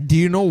 Do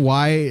you know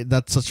why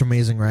that's such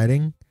amazing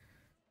writing?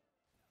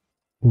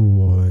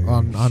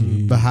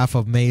 On behalf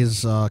of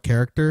May's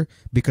character,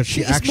 because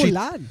she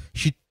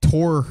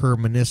tore her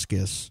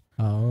meniscus.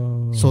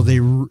 Oh. So they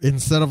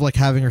instead of like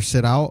having her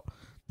sit out,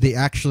 they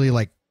actually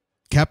like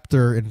kept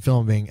her in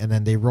filming, and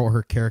then they wrote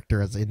her character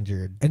as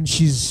injured. And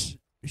she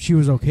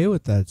was okay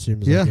with that. It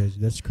seems like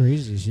that's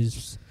crazy.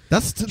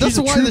 That's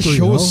a why the trooper,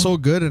 show yo. is so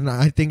good, and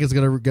I think it's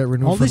gonna get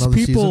renewed All for these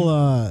another people,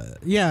 season.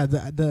 yeah,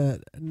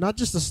 the not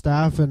just the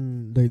staff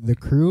and the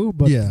crew,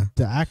 but Yeah.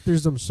 the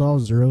actors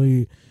themselves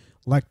really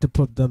like to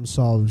put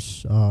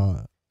themselves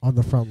on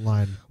the front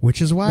line.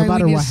 Which is why no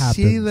matter we what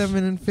see happens. them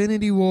in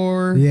Infinity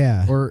War,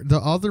 Yeah. or the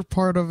other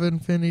part of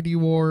Infinity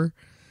War.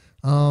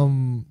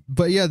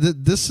 But yeah,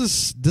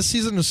 this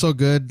season is so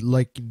good.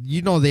 Like,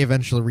 they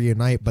eventually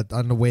reunite, but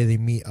on the way they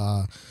meet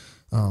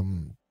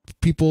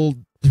people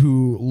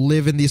who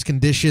live in these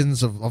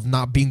conditions of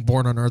not being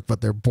born on Earth, but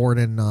they're born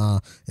in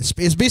it's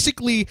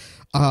basically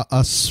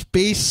a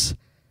space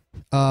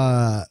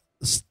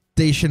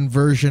station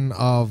version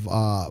of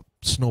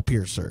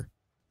Snowpiercer.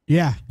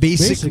 Yeah,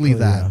 Basically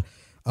that.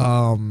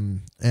 yeah.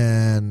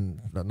 And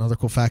another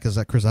cool fact is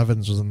that Chris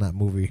Evans was in that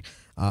movie.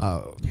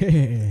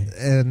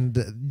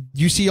 And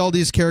you see all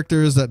these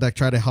characters that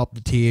try to help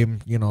the team,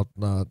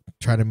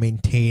 try to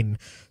maintain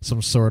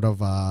some sort of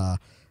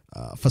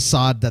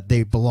facade that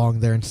they belong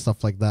there and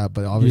stuff like that.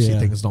 But obviously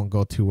things don't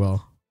go too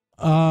well.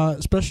 Not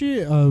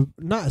especially,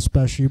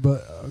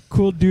 but a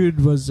cool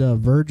dude was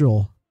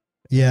Virgil.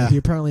 Yeah. He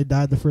apparently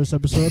died the first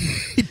episode.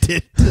 He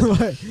did.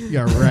 He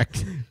got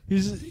wrecked.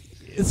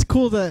 It's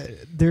cool that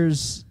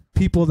there's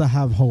people that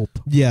have hope.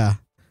 Yeah.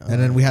 And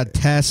then we had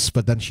Tess,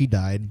 but then she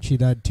died. She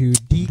died too.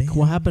 Deke, Damn.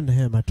 what happened to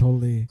him? I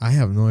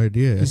have no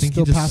idea. I think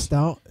still he just passed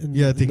out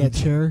in, I think that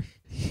chair.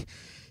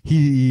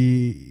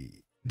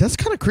 That's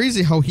kind of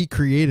crazy how he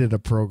created a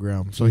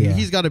program. So Yeah.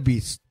 he's got to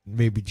be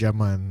maybe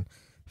Gemma and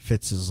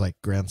Fitz's like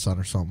grandson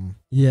or something.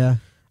 Yeah.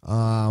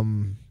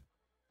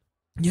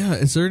 Yeah,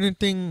 is there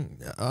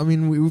anything? I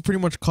mean, we pretty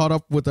much caught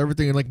up with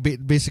everything. Like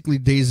basically,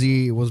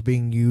 Daisy was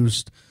being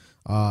used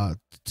to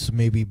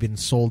maybe been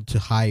sold to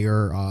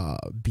higher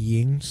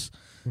beings.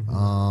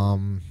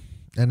 Mm-hmm.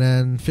 And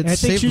then Fitz I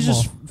think saved she's them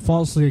all. just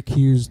falsely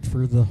accused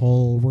for the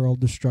whole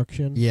world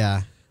destruction.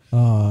 Yeah,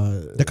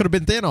 that that could have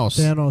been Thanos.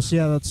 Thanos.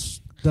 Yeah,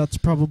 that's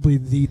probably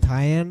the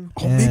tie-in.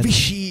 Oh, maybe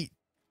she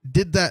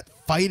did that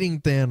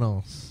fighting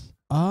Thanos.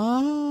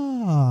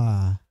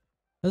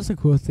 That's a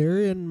cool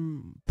theory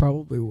and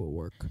probably will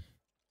work.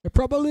 It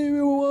probably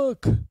will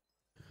work.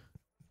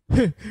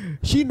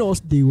 She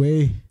knows the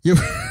way.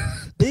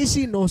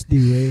 Daisy knows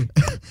the way.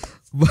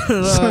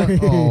 But Sorry.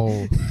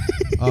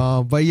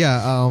 but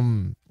yeah,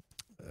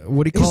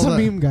 what do you call It's a that?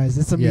 meme, guys.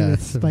 It's a meme. Yeah,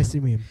 It's a it's a spicy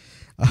meme.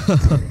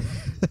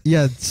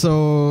 Yeah,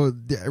 so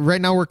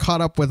right now we're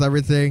caught up with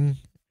everything.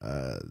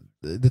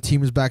 The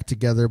team is back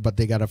together, but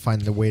they got to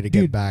find the way to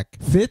get back.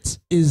 Fitz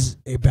is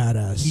a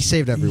badass. He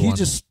saved everyone. He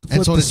just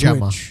And so flipped did the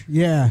Gemma. switch.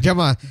 Yeah.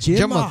 Gemma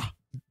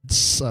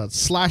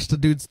slashed the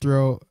dude's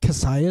throat.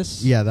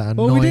 Cassius. Yeah, that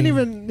annoying. Well, we didn't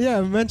even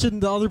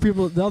mention the other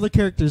people, the other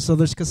characters. So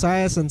there's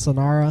Cassius and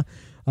Sonara.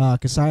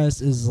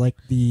 Cassius is like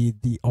the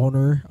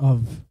owner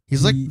of.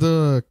 He's like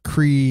the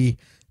Kree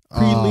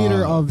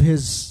leader of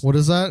his. What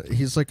is that?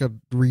 He's like a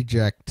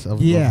reject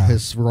of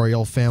his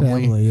royal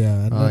family. Yeah.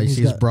 And then He's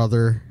his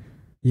brother.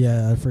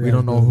 Yeah, I forgot. We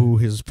don't know who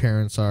his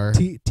parents are.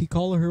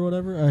 Tikal or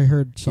whatever. I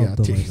heard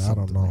something like that. I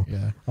don't know.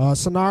 Yeah.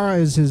 Sonara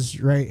is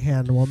his right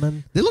hand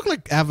woman. They look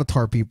like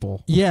Avatar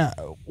people. Yeah,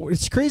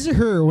 it's crazy.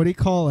 What do you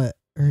call it?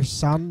 Her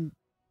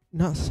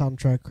not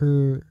soundtrack.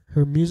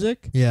 Her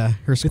music. Yeah,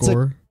 her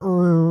score.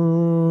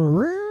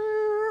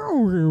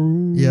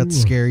 Yeah, it's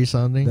scary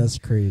sounding. That's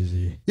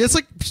crazy. Yeah, it's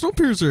like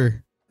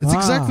Snowpiercer. It's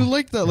exactly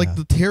like that, yeah. like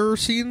the terror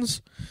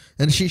scenes,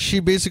 and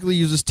she basically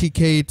uses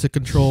TK to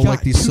control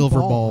like these silver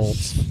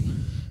balls,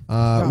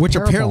 which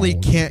apparently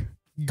can't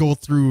go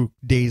through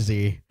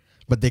Daisy,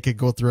 but they could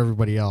go through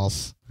everybody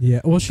else.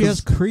 Yeah, well, she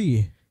has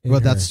Kree.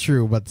 But that's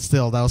true. But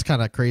still, that was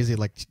kind of crazy.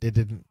 Like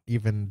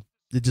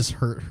it just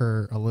hurt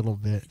her a little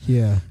bit.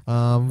 Yeah.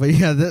 But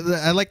yeah,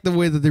 I like the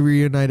way that they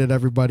reunited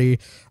everybody.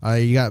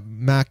 You got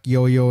Mac,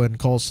 Yo-Yo, and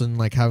Coulson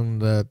like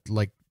having to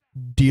like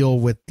deal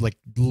with like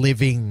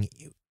living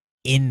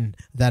in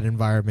that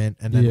environment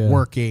and then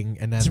working,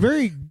 and then it's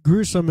very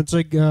gruesome. It's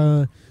like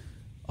a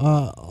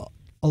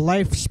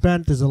life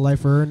spent is a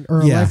life earned,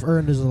 or a life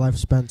earned is a life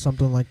spent,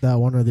 something like that,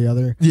 one or the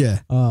other.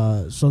 Yeah.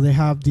 So they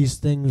have these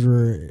things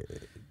where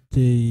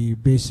they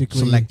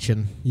basically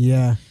selection,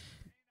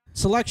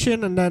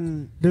 and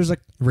then there's a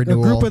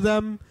group of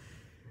them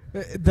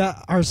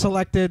that are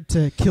selected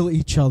to kill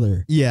each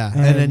other. Yeah,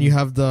 and then you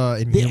have the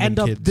Inhuman they end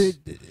up kids.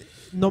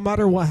 no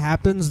matter what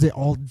happens, they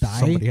all die.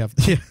 Somebody have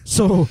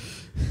So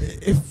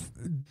if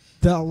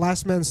the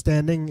last man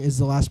standing is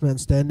the last man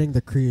standing,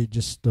 the Kree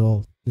just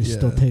still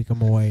take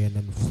them away, and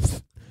then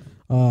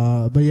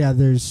but yeah,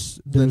 there's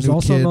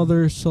also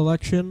another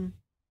selection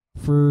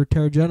for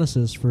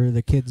Terrigenesis for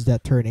the kids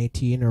that turn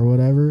 18 or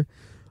whatever.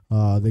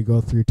 They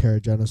go through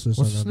Terrigenesis.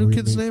 What's this new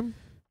kid's name?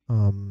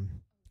 I'm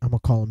gonna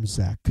call him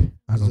Zach.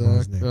 I don't know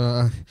his name.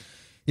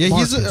 Yeah,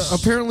 Marcus.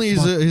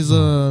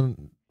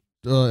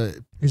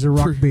 he's a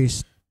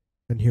rock-based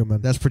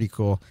Inhuman. That's pretty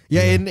cool.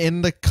 Yeah,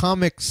 in the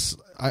comics,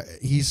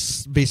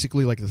 he's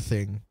basically like the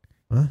Thing.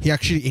 Huh? He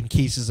actually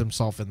encases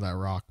himself in that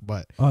rock,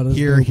 but that's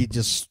here dope. he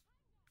just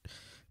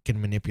can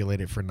manipulate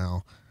it for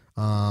now.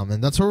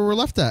 And that's where we're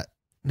left at.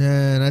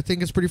 And I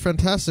think it's pretty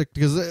fantastic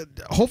because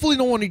hopefully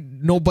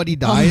nobody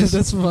dies.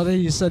 That's funny.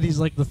 You said he's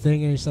like the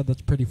Thing, and you said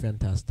that's pretty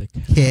fantastic.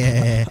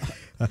 Yeah,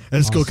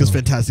 that's cool because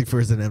Awesome. Fantastic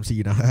Four is an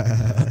MCU now.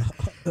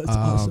 That's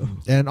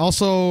awesome. And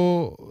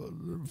also,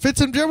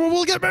 Fitz and Gemma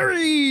will get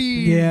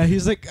married. Yeah,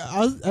 he's like,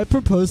 I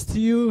proposed to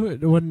you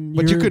when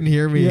But you couldn't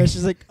hear me. Yeah,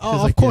 she's like, oh, She's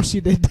of like, course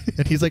you did.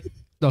 And he's like,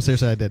 no,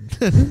 seriously, I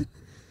did.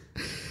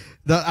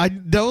 That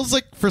was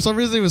like, for some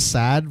reason it was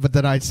sad, but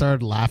then I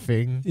started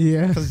laughing.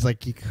 Yeah. Because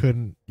like you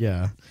couldn't,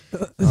 yeah.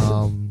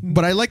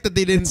 But I like that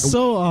they didn't. It's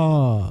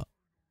so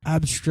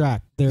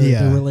abstract,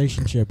 their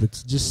relationship.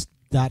 It's just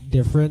that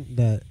different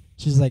that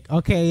she's like,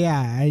 okay,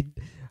 yeah,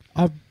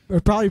 I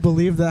probably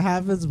believe that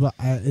happens, but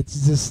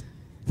it's just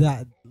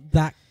that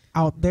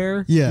out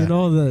there. Yeah. You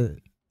know, that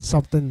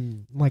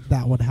something like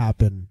that would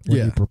happen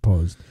when you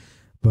proposed.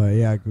 But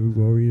yeah, what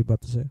were you about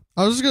to say?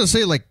 I was just going to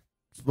say, like,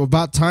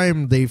 about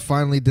time they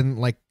finally didn't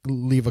like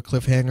leave a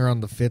cliffhanger on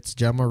the Fitz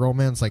Gemma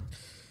romance. Like,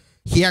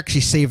 he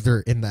actually saved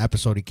her in the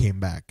episode he came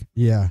back.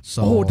 Yeah.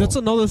 So that's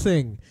another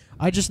thing.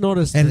 I just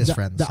noticed. And his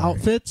friends. The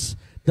outfits,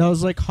 that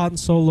was like Han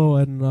Solo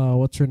and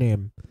what's her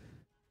name?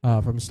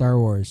 From Star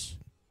Wars.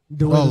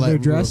 The way they're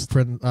dressed.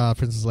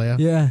 Princess Leia.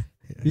 Yeah.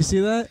 You see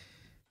that?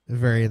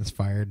 Very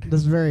inspired.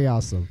 That's very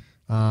awesome.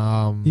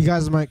 You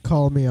guys might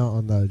call me out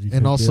on that.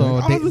 And also,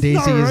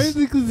 Daisy's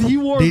Luke.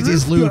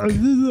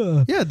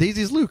 Yeah,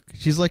 Daisy's Luke.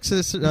 She's like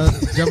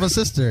Gemma's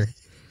sister.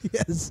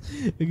 Yes,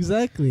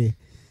 exactly.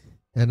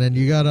 And then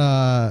you got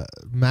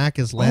Mac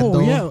as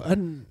Lando. Oh yeah,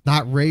 and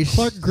not Ray.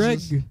 Clark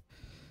Gregg.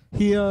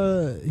 He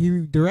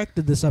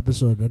directed this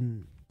episode,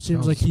 and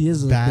seems like he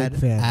is a big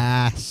fan.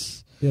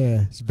 Ass.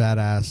 Yeah, it's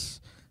badass.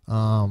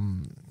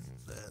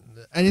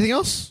 Anything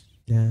else?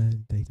 Yeah, I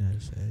think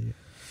that's it.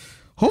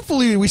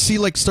 Hopefully we see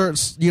they start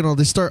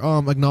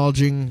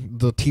acknowledging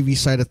the TV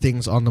side of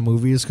things on the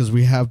movies, because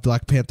we have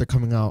Black Panther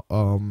coming out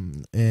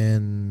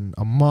in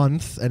a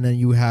month, and then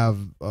you have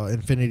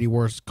Infinity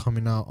Wars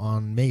coming out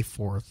on May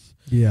 4th.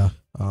 Yeah.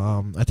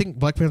 I think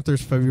Black Panther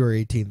is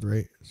February 18th,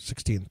 right?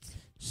 16th.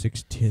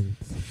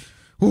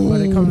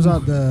 But it comes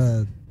out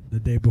the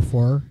day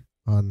before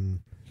on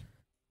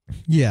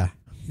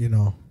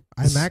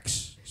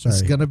IMAX. Sorry.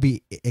 It's gonna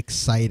be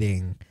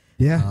exciting.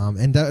 Yeah.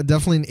 And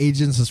definitely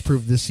Agents has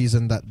proved this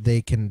season that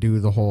they can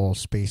do the whole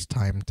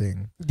space-time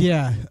thing.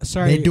 Yeah,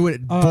 sorry. They do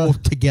it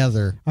both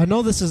together. I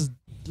know this is...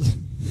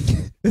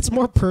 it's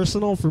more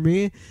personal for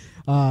me.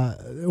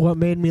 What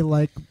made me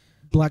like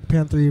Black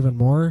Panther even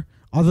more,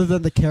 other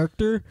than the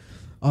character,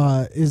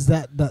 is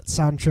that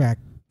soundtrack.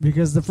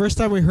 Because the first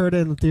time we heard it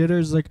in the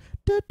theaters, like...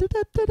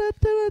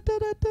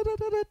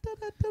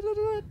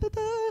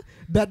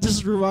 that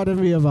just reminded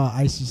me of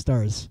Icy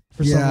Stars.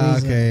 For some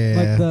reason. Okay,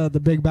 like the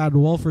Big Bad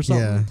Wolf or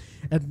something. Yeah.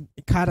 And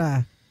it kind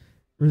of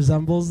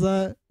resembles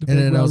that. And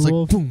then I was like,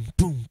 boom, boom,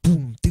 boom,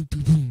 boom, boom,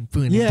 boom,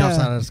 boom, and he jumps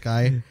out of the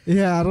sky.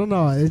 Yeah, I don't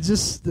know. It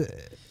just... the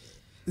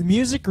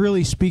music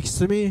really speaks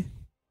to me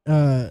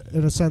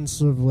in a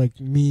sense of like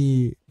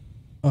me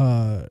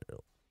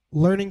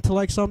learning to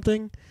like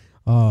something.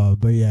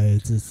 But yeah,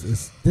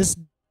 it's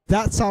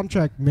that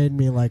soundtrack made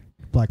me like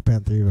Black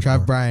Panther even more.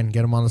 Bryan,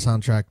 get him on the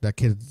soundtrack. That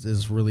kid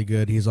is really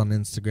good. He's on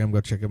Instagram.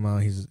 Go check him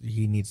out.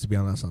 He needs to be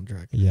on that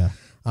soundtrack. Yeah.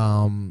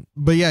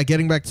 But yeah,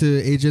 getting back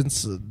to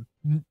Agents,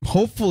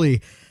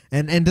 hopefully,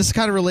 and this is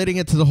kind of relating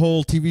it to the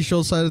whole TV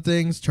show side of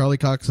things. Charlie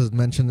Cox has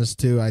mentioned this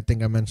too. I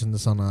think I mentioned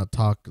this on a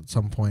talk at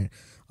some point.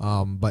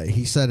 But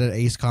he said at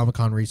Ace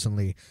Comic-Con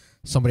recently,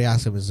 somebody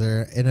asked him, is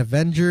there an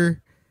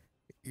Avenger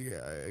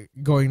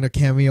going to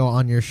cameo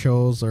on your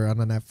shows or on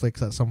the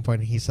Netflix at some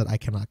point? And he said, I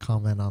cannot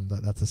comment on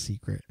that. That's a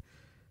secret.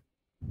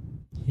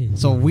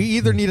 So we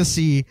either need to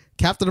see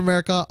Captain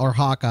America or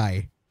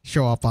Hawkeye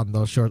show up on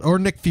those shows, or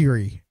Nick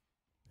Fury.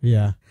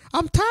 Yeah.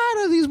 I'm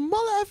tired of these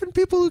mother effing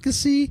people who can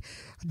see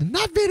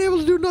not being able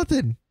to do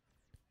nothing.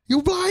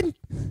 You blind?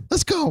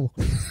 Let's go.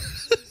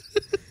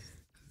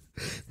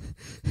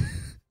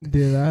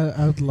 Dude,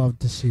 I would love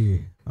to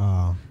see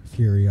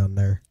Fury on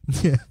there.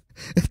 Yeah.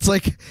 It's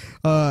like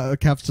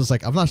Cap's just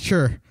like, I'm not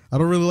sure. I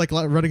don't really like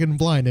running in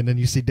blind. And then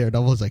you see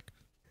Daredevil is like,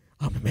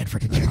 I'm the man for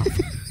the job.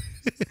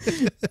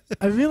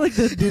 I feel like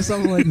they'd do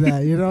something like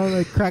that, you know,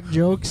 like crack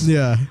jokes.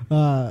 Yeah.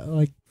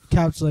 Like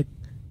Cap's like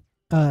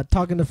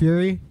talking to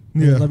Fury.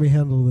 Yeah. Let me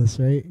handle this,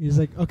 right? He's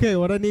like, okay,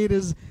 what I need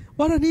is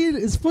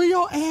for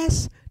your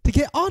ass to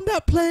get on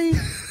that plane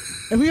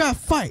and we gotta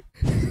fight.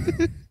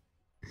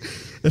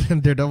 And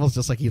then Daredevil's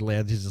just like, he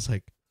lands, he's just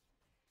like,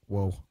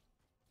 whoa.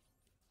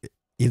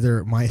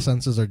 Either my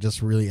senses are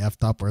just really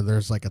effed up, or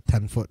there's like a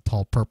 10-foot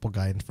tall purple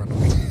guy in front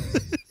of me.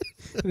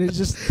 And he's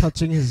just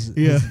touching his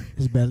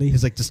belly.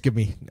 He's like, just give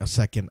me a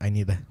second. I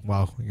need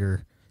wow,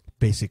 you're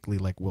basically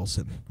like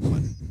Wilson.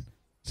 But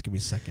just give me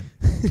a second.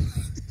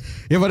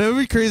 Yeah, but it would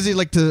be crazy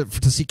like to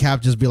see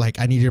Cap just be like,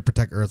 I need you to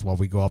protect Earth while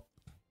we go up,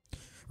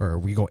 or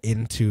we go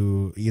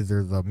into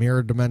either the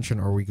mirror dimension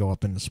or we go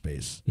up into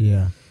space.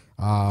 Yeah.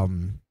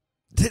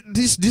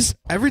 This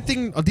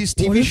everything, these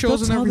TV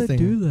shows and everything. What if they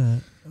do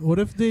that? What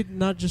if they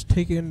not just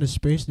take it into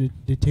space?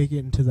 They take it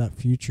into that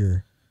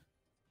future.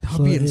 That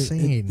would be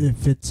insane. It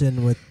fits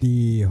in with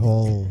the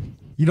whole.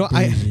 You know,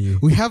 Daisy.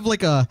 we have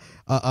like a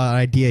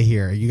idea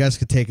here. You guys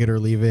could take it or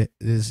leave it.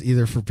 It is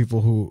either for people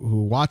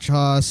who watch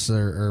us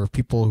or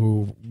people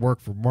who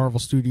work for Marvel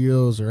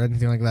Studios or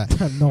anything like that.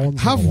 No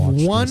one's have gonna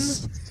watch one.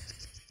 this.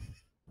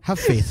 Have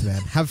faith,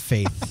 man. Have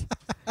faith.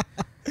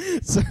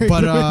 Sorry,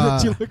 But, the way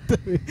that you looked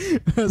at me,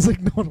 I was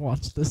like, no one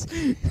watched this.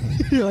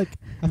 You're like,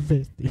 have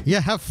faith, dude. Yeah,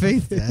 have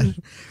faith, man.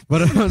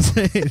 But what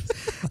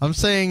I'm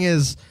saying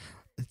is,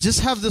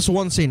 just have this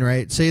one scene,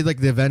 right? Say like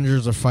the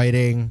Avengers are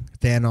fighting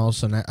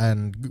Thanos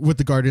and with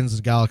the Guardians of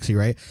the Galaxy,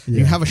 right? Yeah.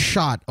 You have a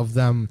shot of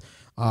them.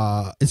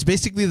 It's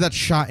basically that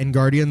shot in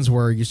Guardians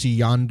where you see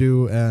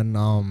Yondu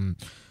and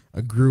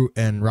Groot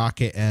and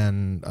Rocket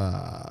and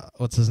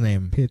what's his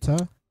name?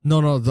 Peter?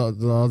 No,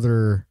 the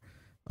other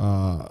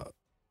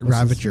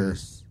Ravager.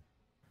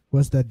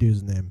 What's that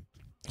dude's name?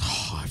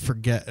 Oh, I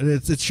forget.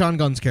 It's Sean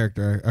Gunn's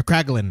character,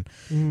 Kraglin,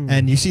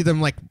 and you see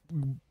them like.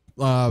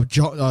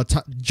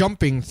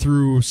 Jumping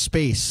through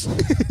space,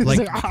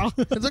 like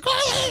it's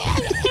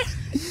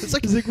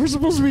like we're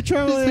supposed to be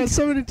traveling at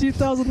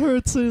 72,000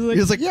 hertz. So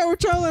he's like, yeah, we're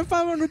traveling at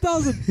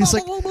 500,000. He's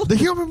like, the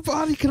human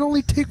body can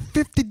only take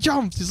 50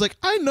 jumps. He's like,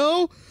 I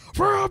know,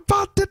 we're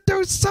about to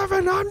do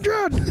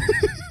 700.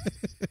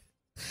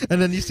 And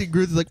then you see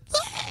Groot's like,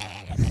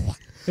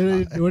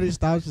 and then when he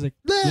stops, he's like,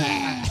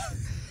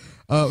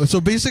 so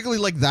basically,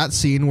 like that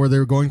scene where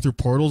they're going through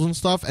portals and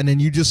stuff, and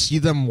then you just see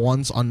them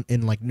once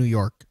in like New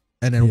York.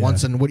 And then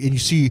once and you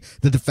see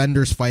the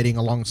Defenders fighting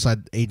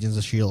alongside Agents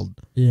of S.H.I.E.L.D.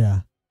 Yeah.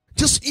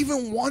 Just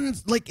even one,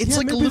 like, it's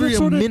like maybe literally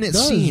that's a what it minute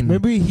does. scene.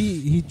 Maybe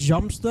he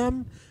jumps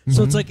them.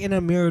 So it's like in a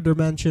mirror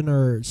dimension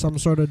or some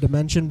sort of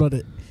dimension, but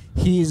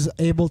he's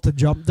able to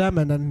jump them,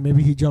 and then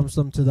maybe he jumps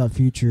them to that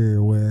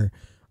future where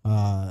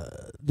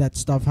that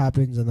stuff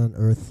happens, and then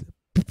Earth.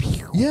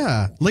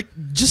 Yeah, like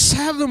just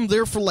have them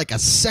there for like a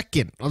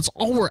second. That's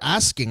all we're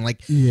asking.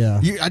 Like,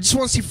 I just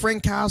want to see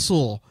Frank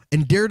Castle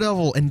and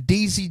Daredevil and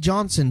Daisy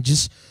Johnson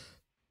just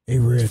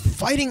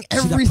fighting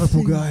everything. See that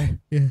purple guy?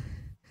 Yeah.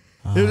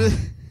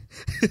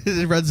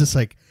 Red's just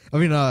like,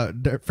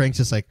 Frank's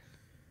just like,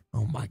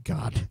 oh my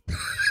god,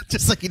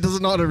 just like he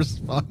doesn't know how to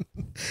respond.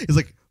 He's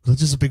like,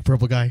 that's just a big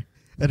purple guy,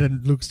 and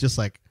then Luke's just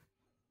like,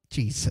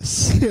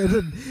 Jesus,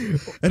 and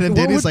then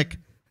Danny's like.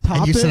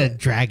 And you said a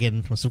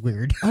dragon was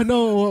weird. I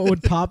know what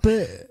would top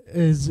it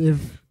is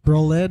if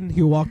Brolin,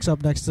 he walks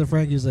up next to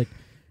Frank, he's like,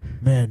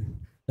 man,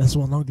 that's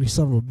one ugly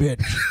son of a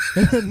bitch.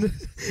 and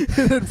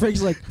then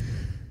Frank's like,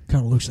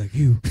 kind of looks like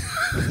you.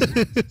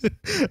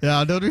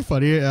 Yeah, that would be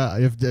funny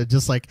if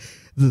just like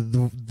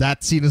that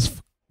scene is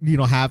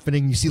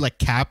happening. You see like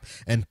Cap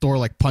and Thor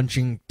like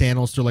punching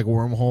Thanos through like a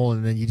wormhole,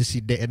 and then you just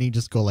see Danny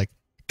just go like,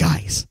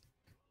 guys,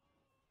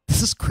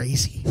 this is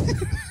crazy.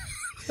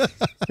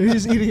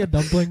 He's eating a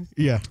dumpling.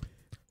 Yeah.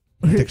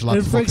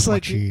 And Frank's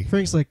like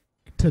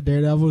to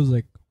Daredevil is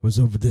like, what's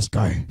over this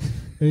guy?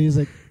 And he's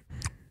like,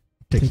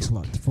 takes a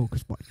lot to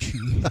focus my chi.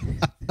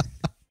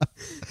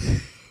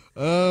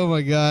 Oh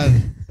my god.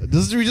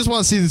 We just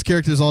want to see these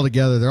characters all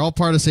together. They're all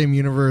part of the same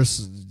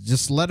universe.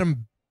 Just let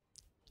them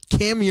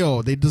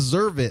cameo. They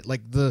deserve it.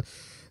 Like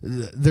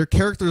their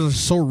characters are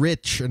so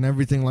rich and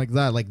everything like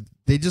that. Like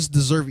they just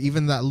deserve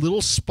even that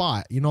little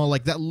spot,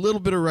 like that little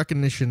bit of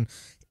recognition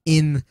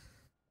in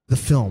the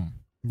film.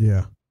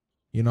 Yeah.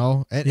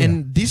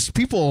 And these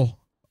people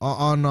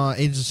on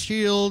Agents of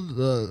S.H.I.E.L.D.,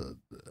 the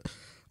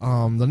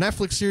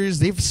Netflix series,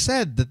 they've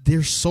said that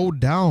they're so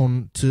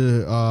down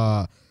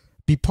to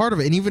be part of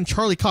it. And even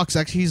Charlie Cox,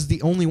 actually, he's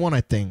the only one, I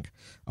think,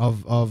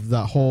 of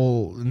that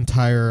whole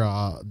entire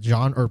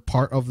genre or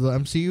part of the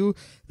MCU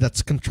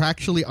that's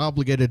contractually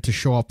obligated to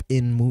show up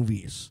in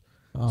movies.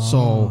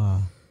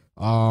 So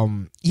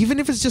even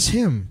if it's just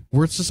him,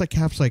 where it's just like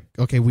Cap's like,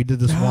 okay, we did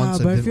this once.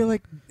 But I feel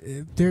like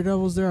if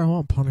Daredevil's there, I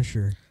want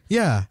Punisher.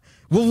 Yeah.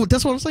 Well,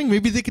 that's what I'm saying.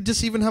 Maybe they could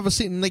just even have a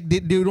scene, like they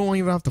don't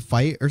even have to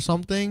fight or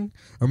something.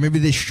 Or maybe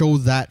they show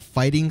that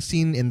fighting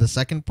scene in the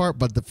second part,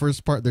 but the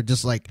first part, they're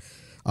just like,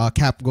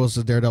 Cap goes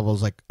to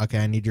Daredevil's like, okay,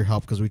 I need your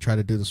help because we tried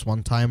to do this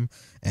one time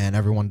and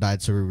everyone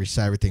died, so we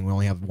reset everything. We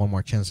only have one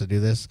more chance to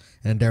do this.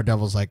 And then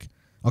Daredevil's like,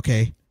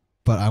 okay,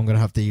 but I'm going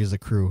to have to use the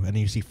crew. And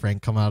you see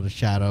Frank come out of the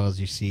shadows.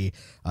 You see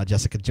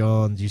Jessica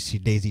Jones. You see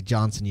Daisy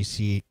Johnson. You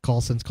see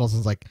Coulson.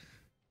 Coulson's like,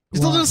 you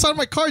still didn't sign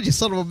my card, you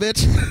son of a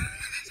bitch.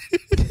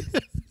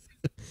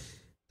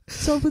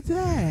 So with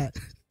that.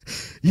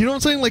 You know what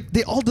I'm saying? Like,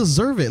 they all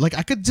deserve it. Like,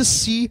 I could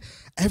just see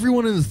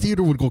everyone in the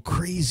theater would go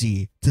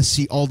crazy to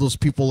see all those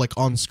people, like,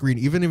 on screen.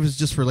 Even if it's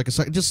just for, like, a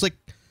second. Just, like,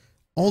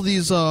 all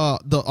these,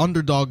 the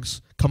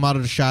underdogs come out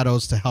of the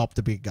shadows to help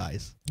the big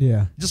guys.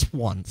 Yeah. Just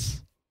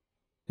once.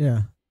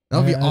 Yeah. That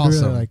would be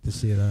awesome. I'd really like to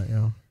see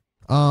that,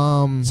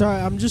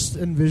 Sorry, I'm just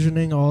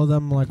envisioning all of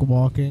them, like,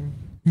 walking.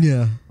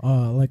 Yeah.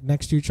 Like,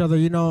 next to each other.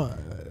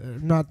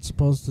 I'm not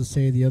supposed to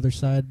say the other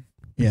side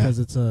because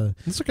it's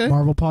okay.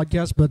 Marvel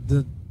podcast, but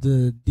the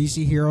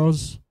DC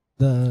heroes,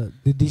 the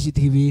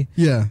DCTV,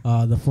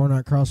 the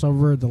Fortnite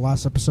crossover, the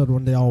last episode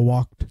when they all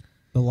walked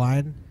the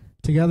line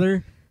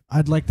together,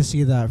 I'd like to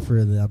see that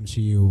for the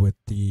MCU with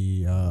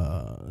the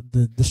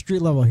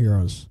street level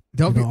heroes.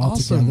 That would be all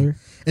awesome. together.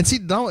 And see,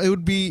 now it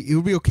would be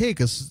okay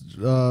because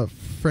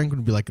Frank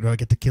would be like, "Do I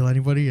get to kill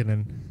anybody?" And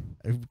then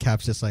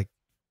Cap's just like,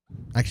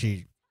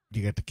 "Actually,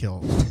 you get to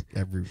kill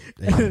every."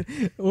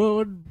 What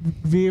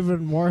would be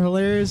even more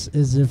hilarious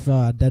is if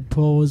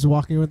Deadpool was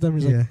walking with them.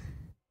 He's like,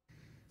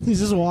 he's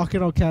just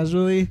walking all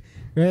casually,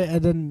 right?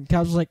 And then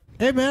Cap's like,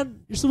 "Hey,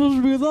 man, you're supposed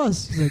to be with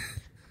us." He's like,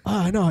 "Oh,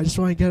 I know. I just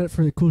want to get it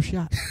for the cool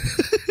shot."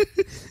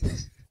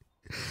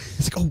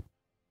 It's like, "Oh,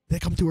 did I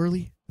come too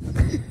early?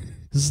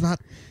 This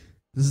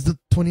is the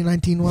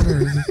 2019 one,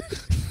 or is it?"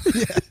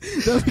 Yeah,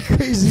 that'd be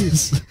crazy.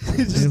 Just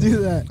do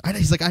that.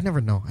 He's like, I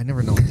never know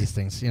with these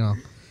things, you know.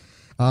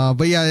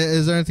 But yeah,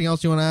 is there anything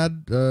else you want to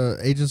add?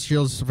 Agents of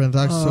S.H.I.E.L.D. is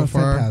fantastic so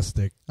far.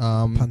 Fantastic.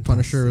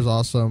 Punisher is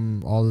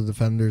awesome. All the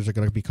Defenders are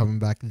going to be coming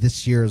back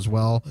this year as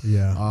well.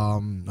 Yeah.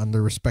 On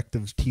their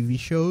respective TV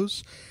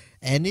shows.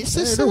 And it's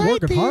just they're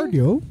working hard,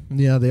 yo.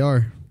 Yeah, they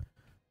are.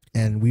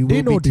 And we will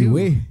they know be too. the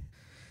way.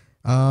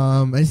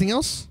 Anything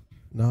else?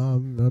 No,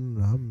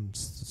 I'm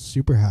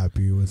super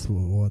happy with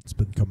what's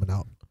been coming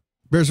out.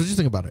 Bears, what do you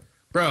think about it?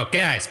 Bro,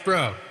 guys,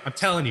 I'm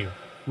telling you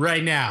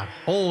right now,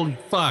 holy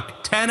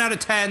fuck, 10 out of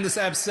 10. This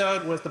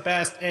episode was the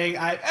best thing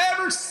I've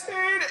ever seen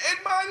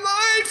in my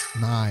life.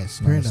 Nice.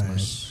 Very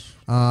nice.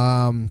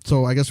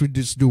 So I guess we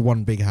just do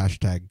one big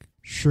hashtag.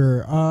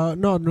 Sure.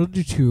 No,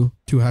 do two.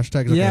 Two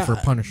hashtags. Yeah, for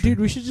Punisher. Dude,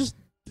 we should just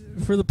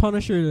for the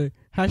Punisher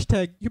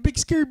hashtag. You big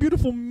scary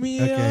beautiful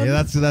man. Okay,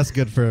 that's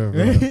good for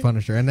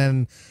Punisher. And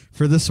then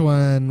for this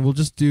one, we'll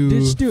just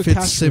do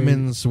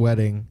Fitzsimmons'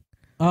 wedding.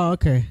 Oh,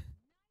 okay.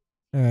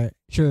 All right,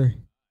 sure.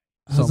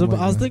 I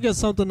was thinking of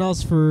something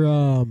else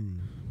for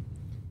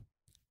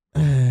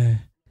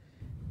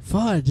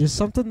fudge. Just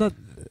something that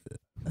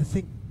I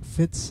think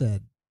Fitz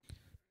said.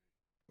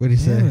 What did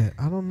he say?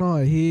 I don't know.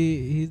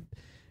 He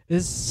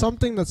is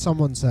something that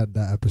someone said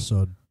that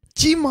episode.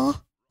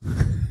 Chima.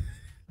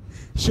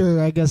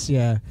 Sure, I guess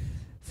yeah.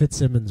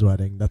 Fitzsimmons'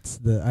 wedding.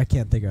 I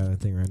can't think of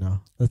anything right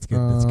now. That's good.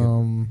 That's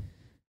good.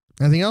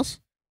 Anything else?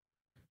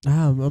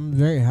 I'm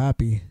very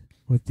happy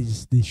with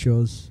these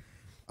shows.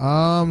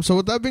 So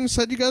with that being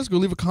said, you guys go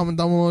leave a comment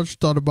down below what you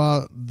thought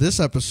about this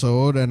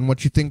episode and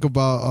what you think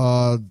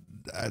about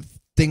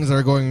things that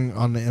are going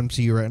on the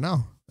MCU right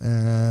now.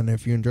 And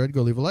if you enjoyed,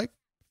 go leave a like.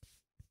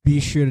 Be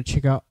sure to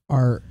check out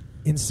our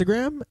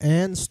Instagram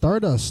and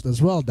Stardust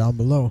as well down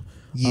below.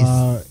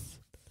 Yes.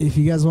 If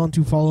you guys want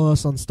to follow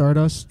us on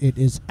Stardust, it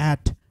is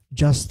at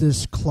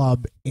Justice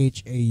Club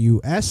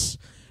HAUS.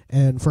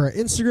 And for our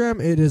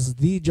Instagram, it is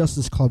the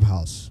Justice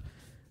Clubhouse.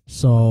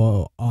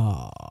 So,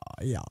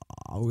 yeah,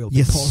 we'll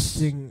be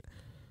posting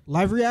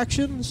live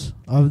reactions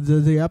of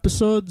the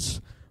episodes,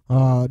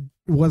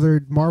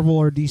 whether Marvel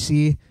or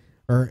DC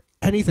or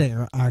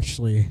anything,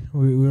 actually.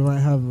 We might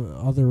have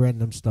other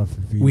random stuff.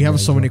 We have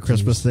so many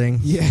Christmas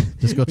things. Yeah.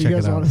 Just go check it out. You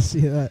guys want to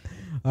see that.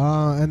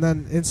 And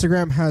then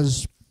Instagram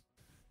has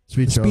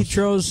speed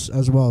shows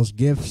as well as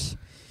GIFs.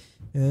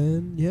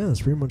 And, yeah,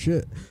 that's pretty much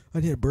it.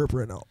 I need a burp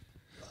right now.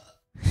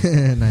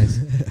 Nice.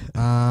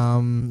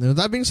 With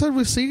that being said,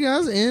 we'll see you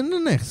guys in the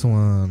next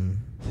one.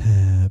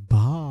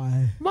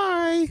 Bye.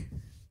 Bye.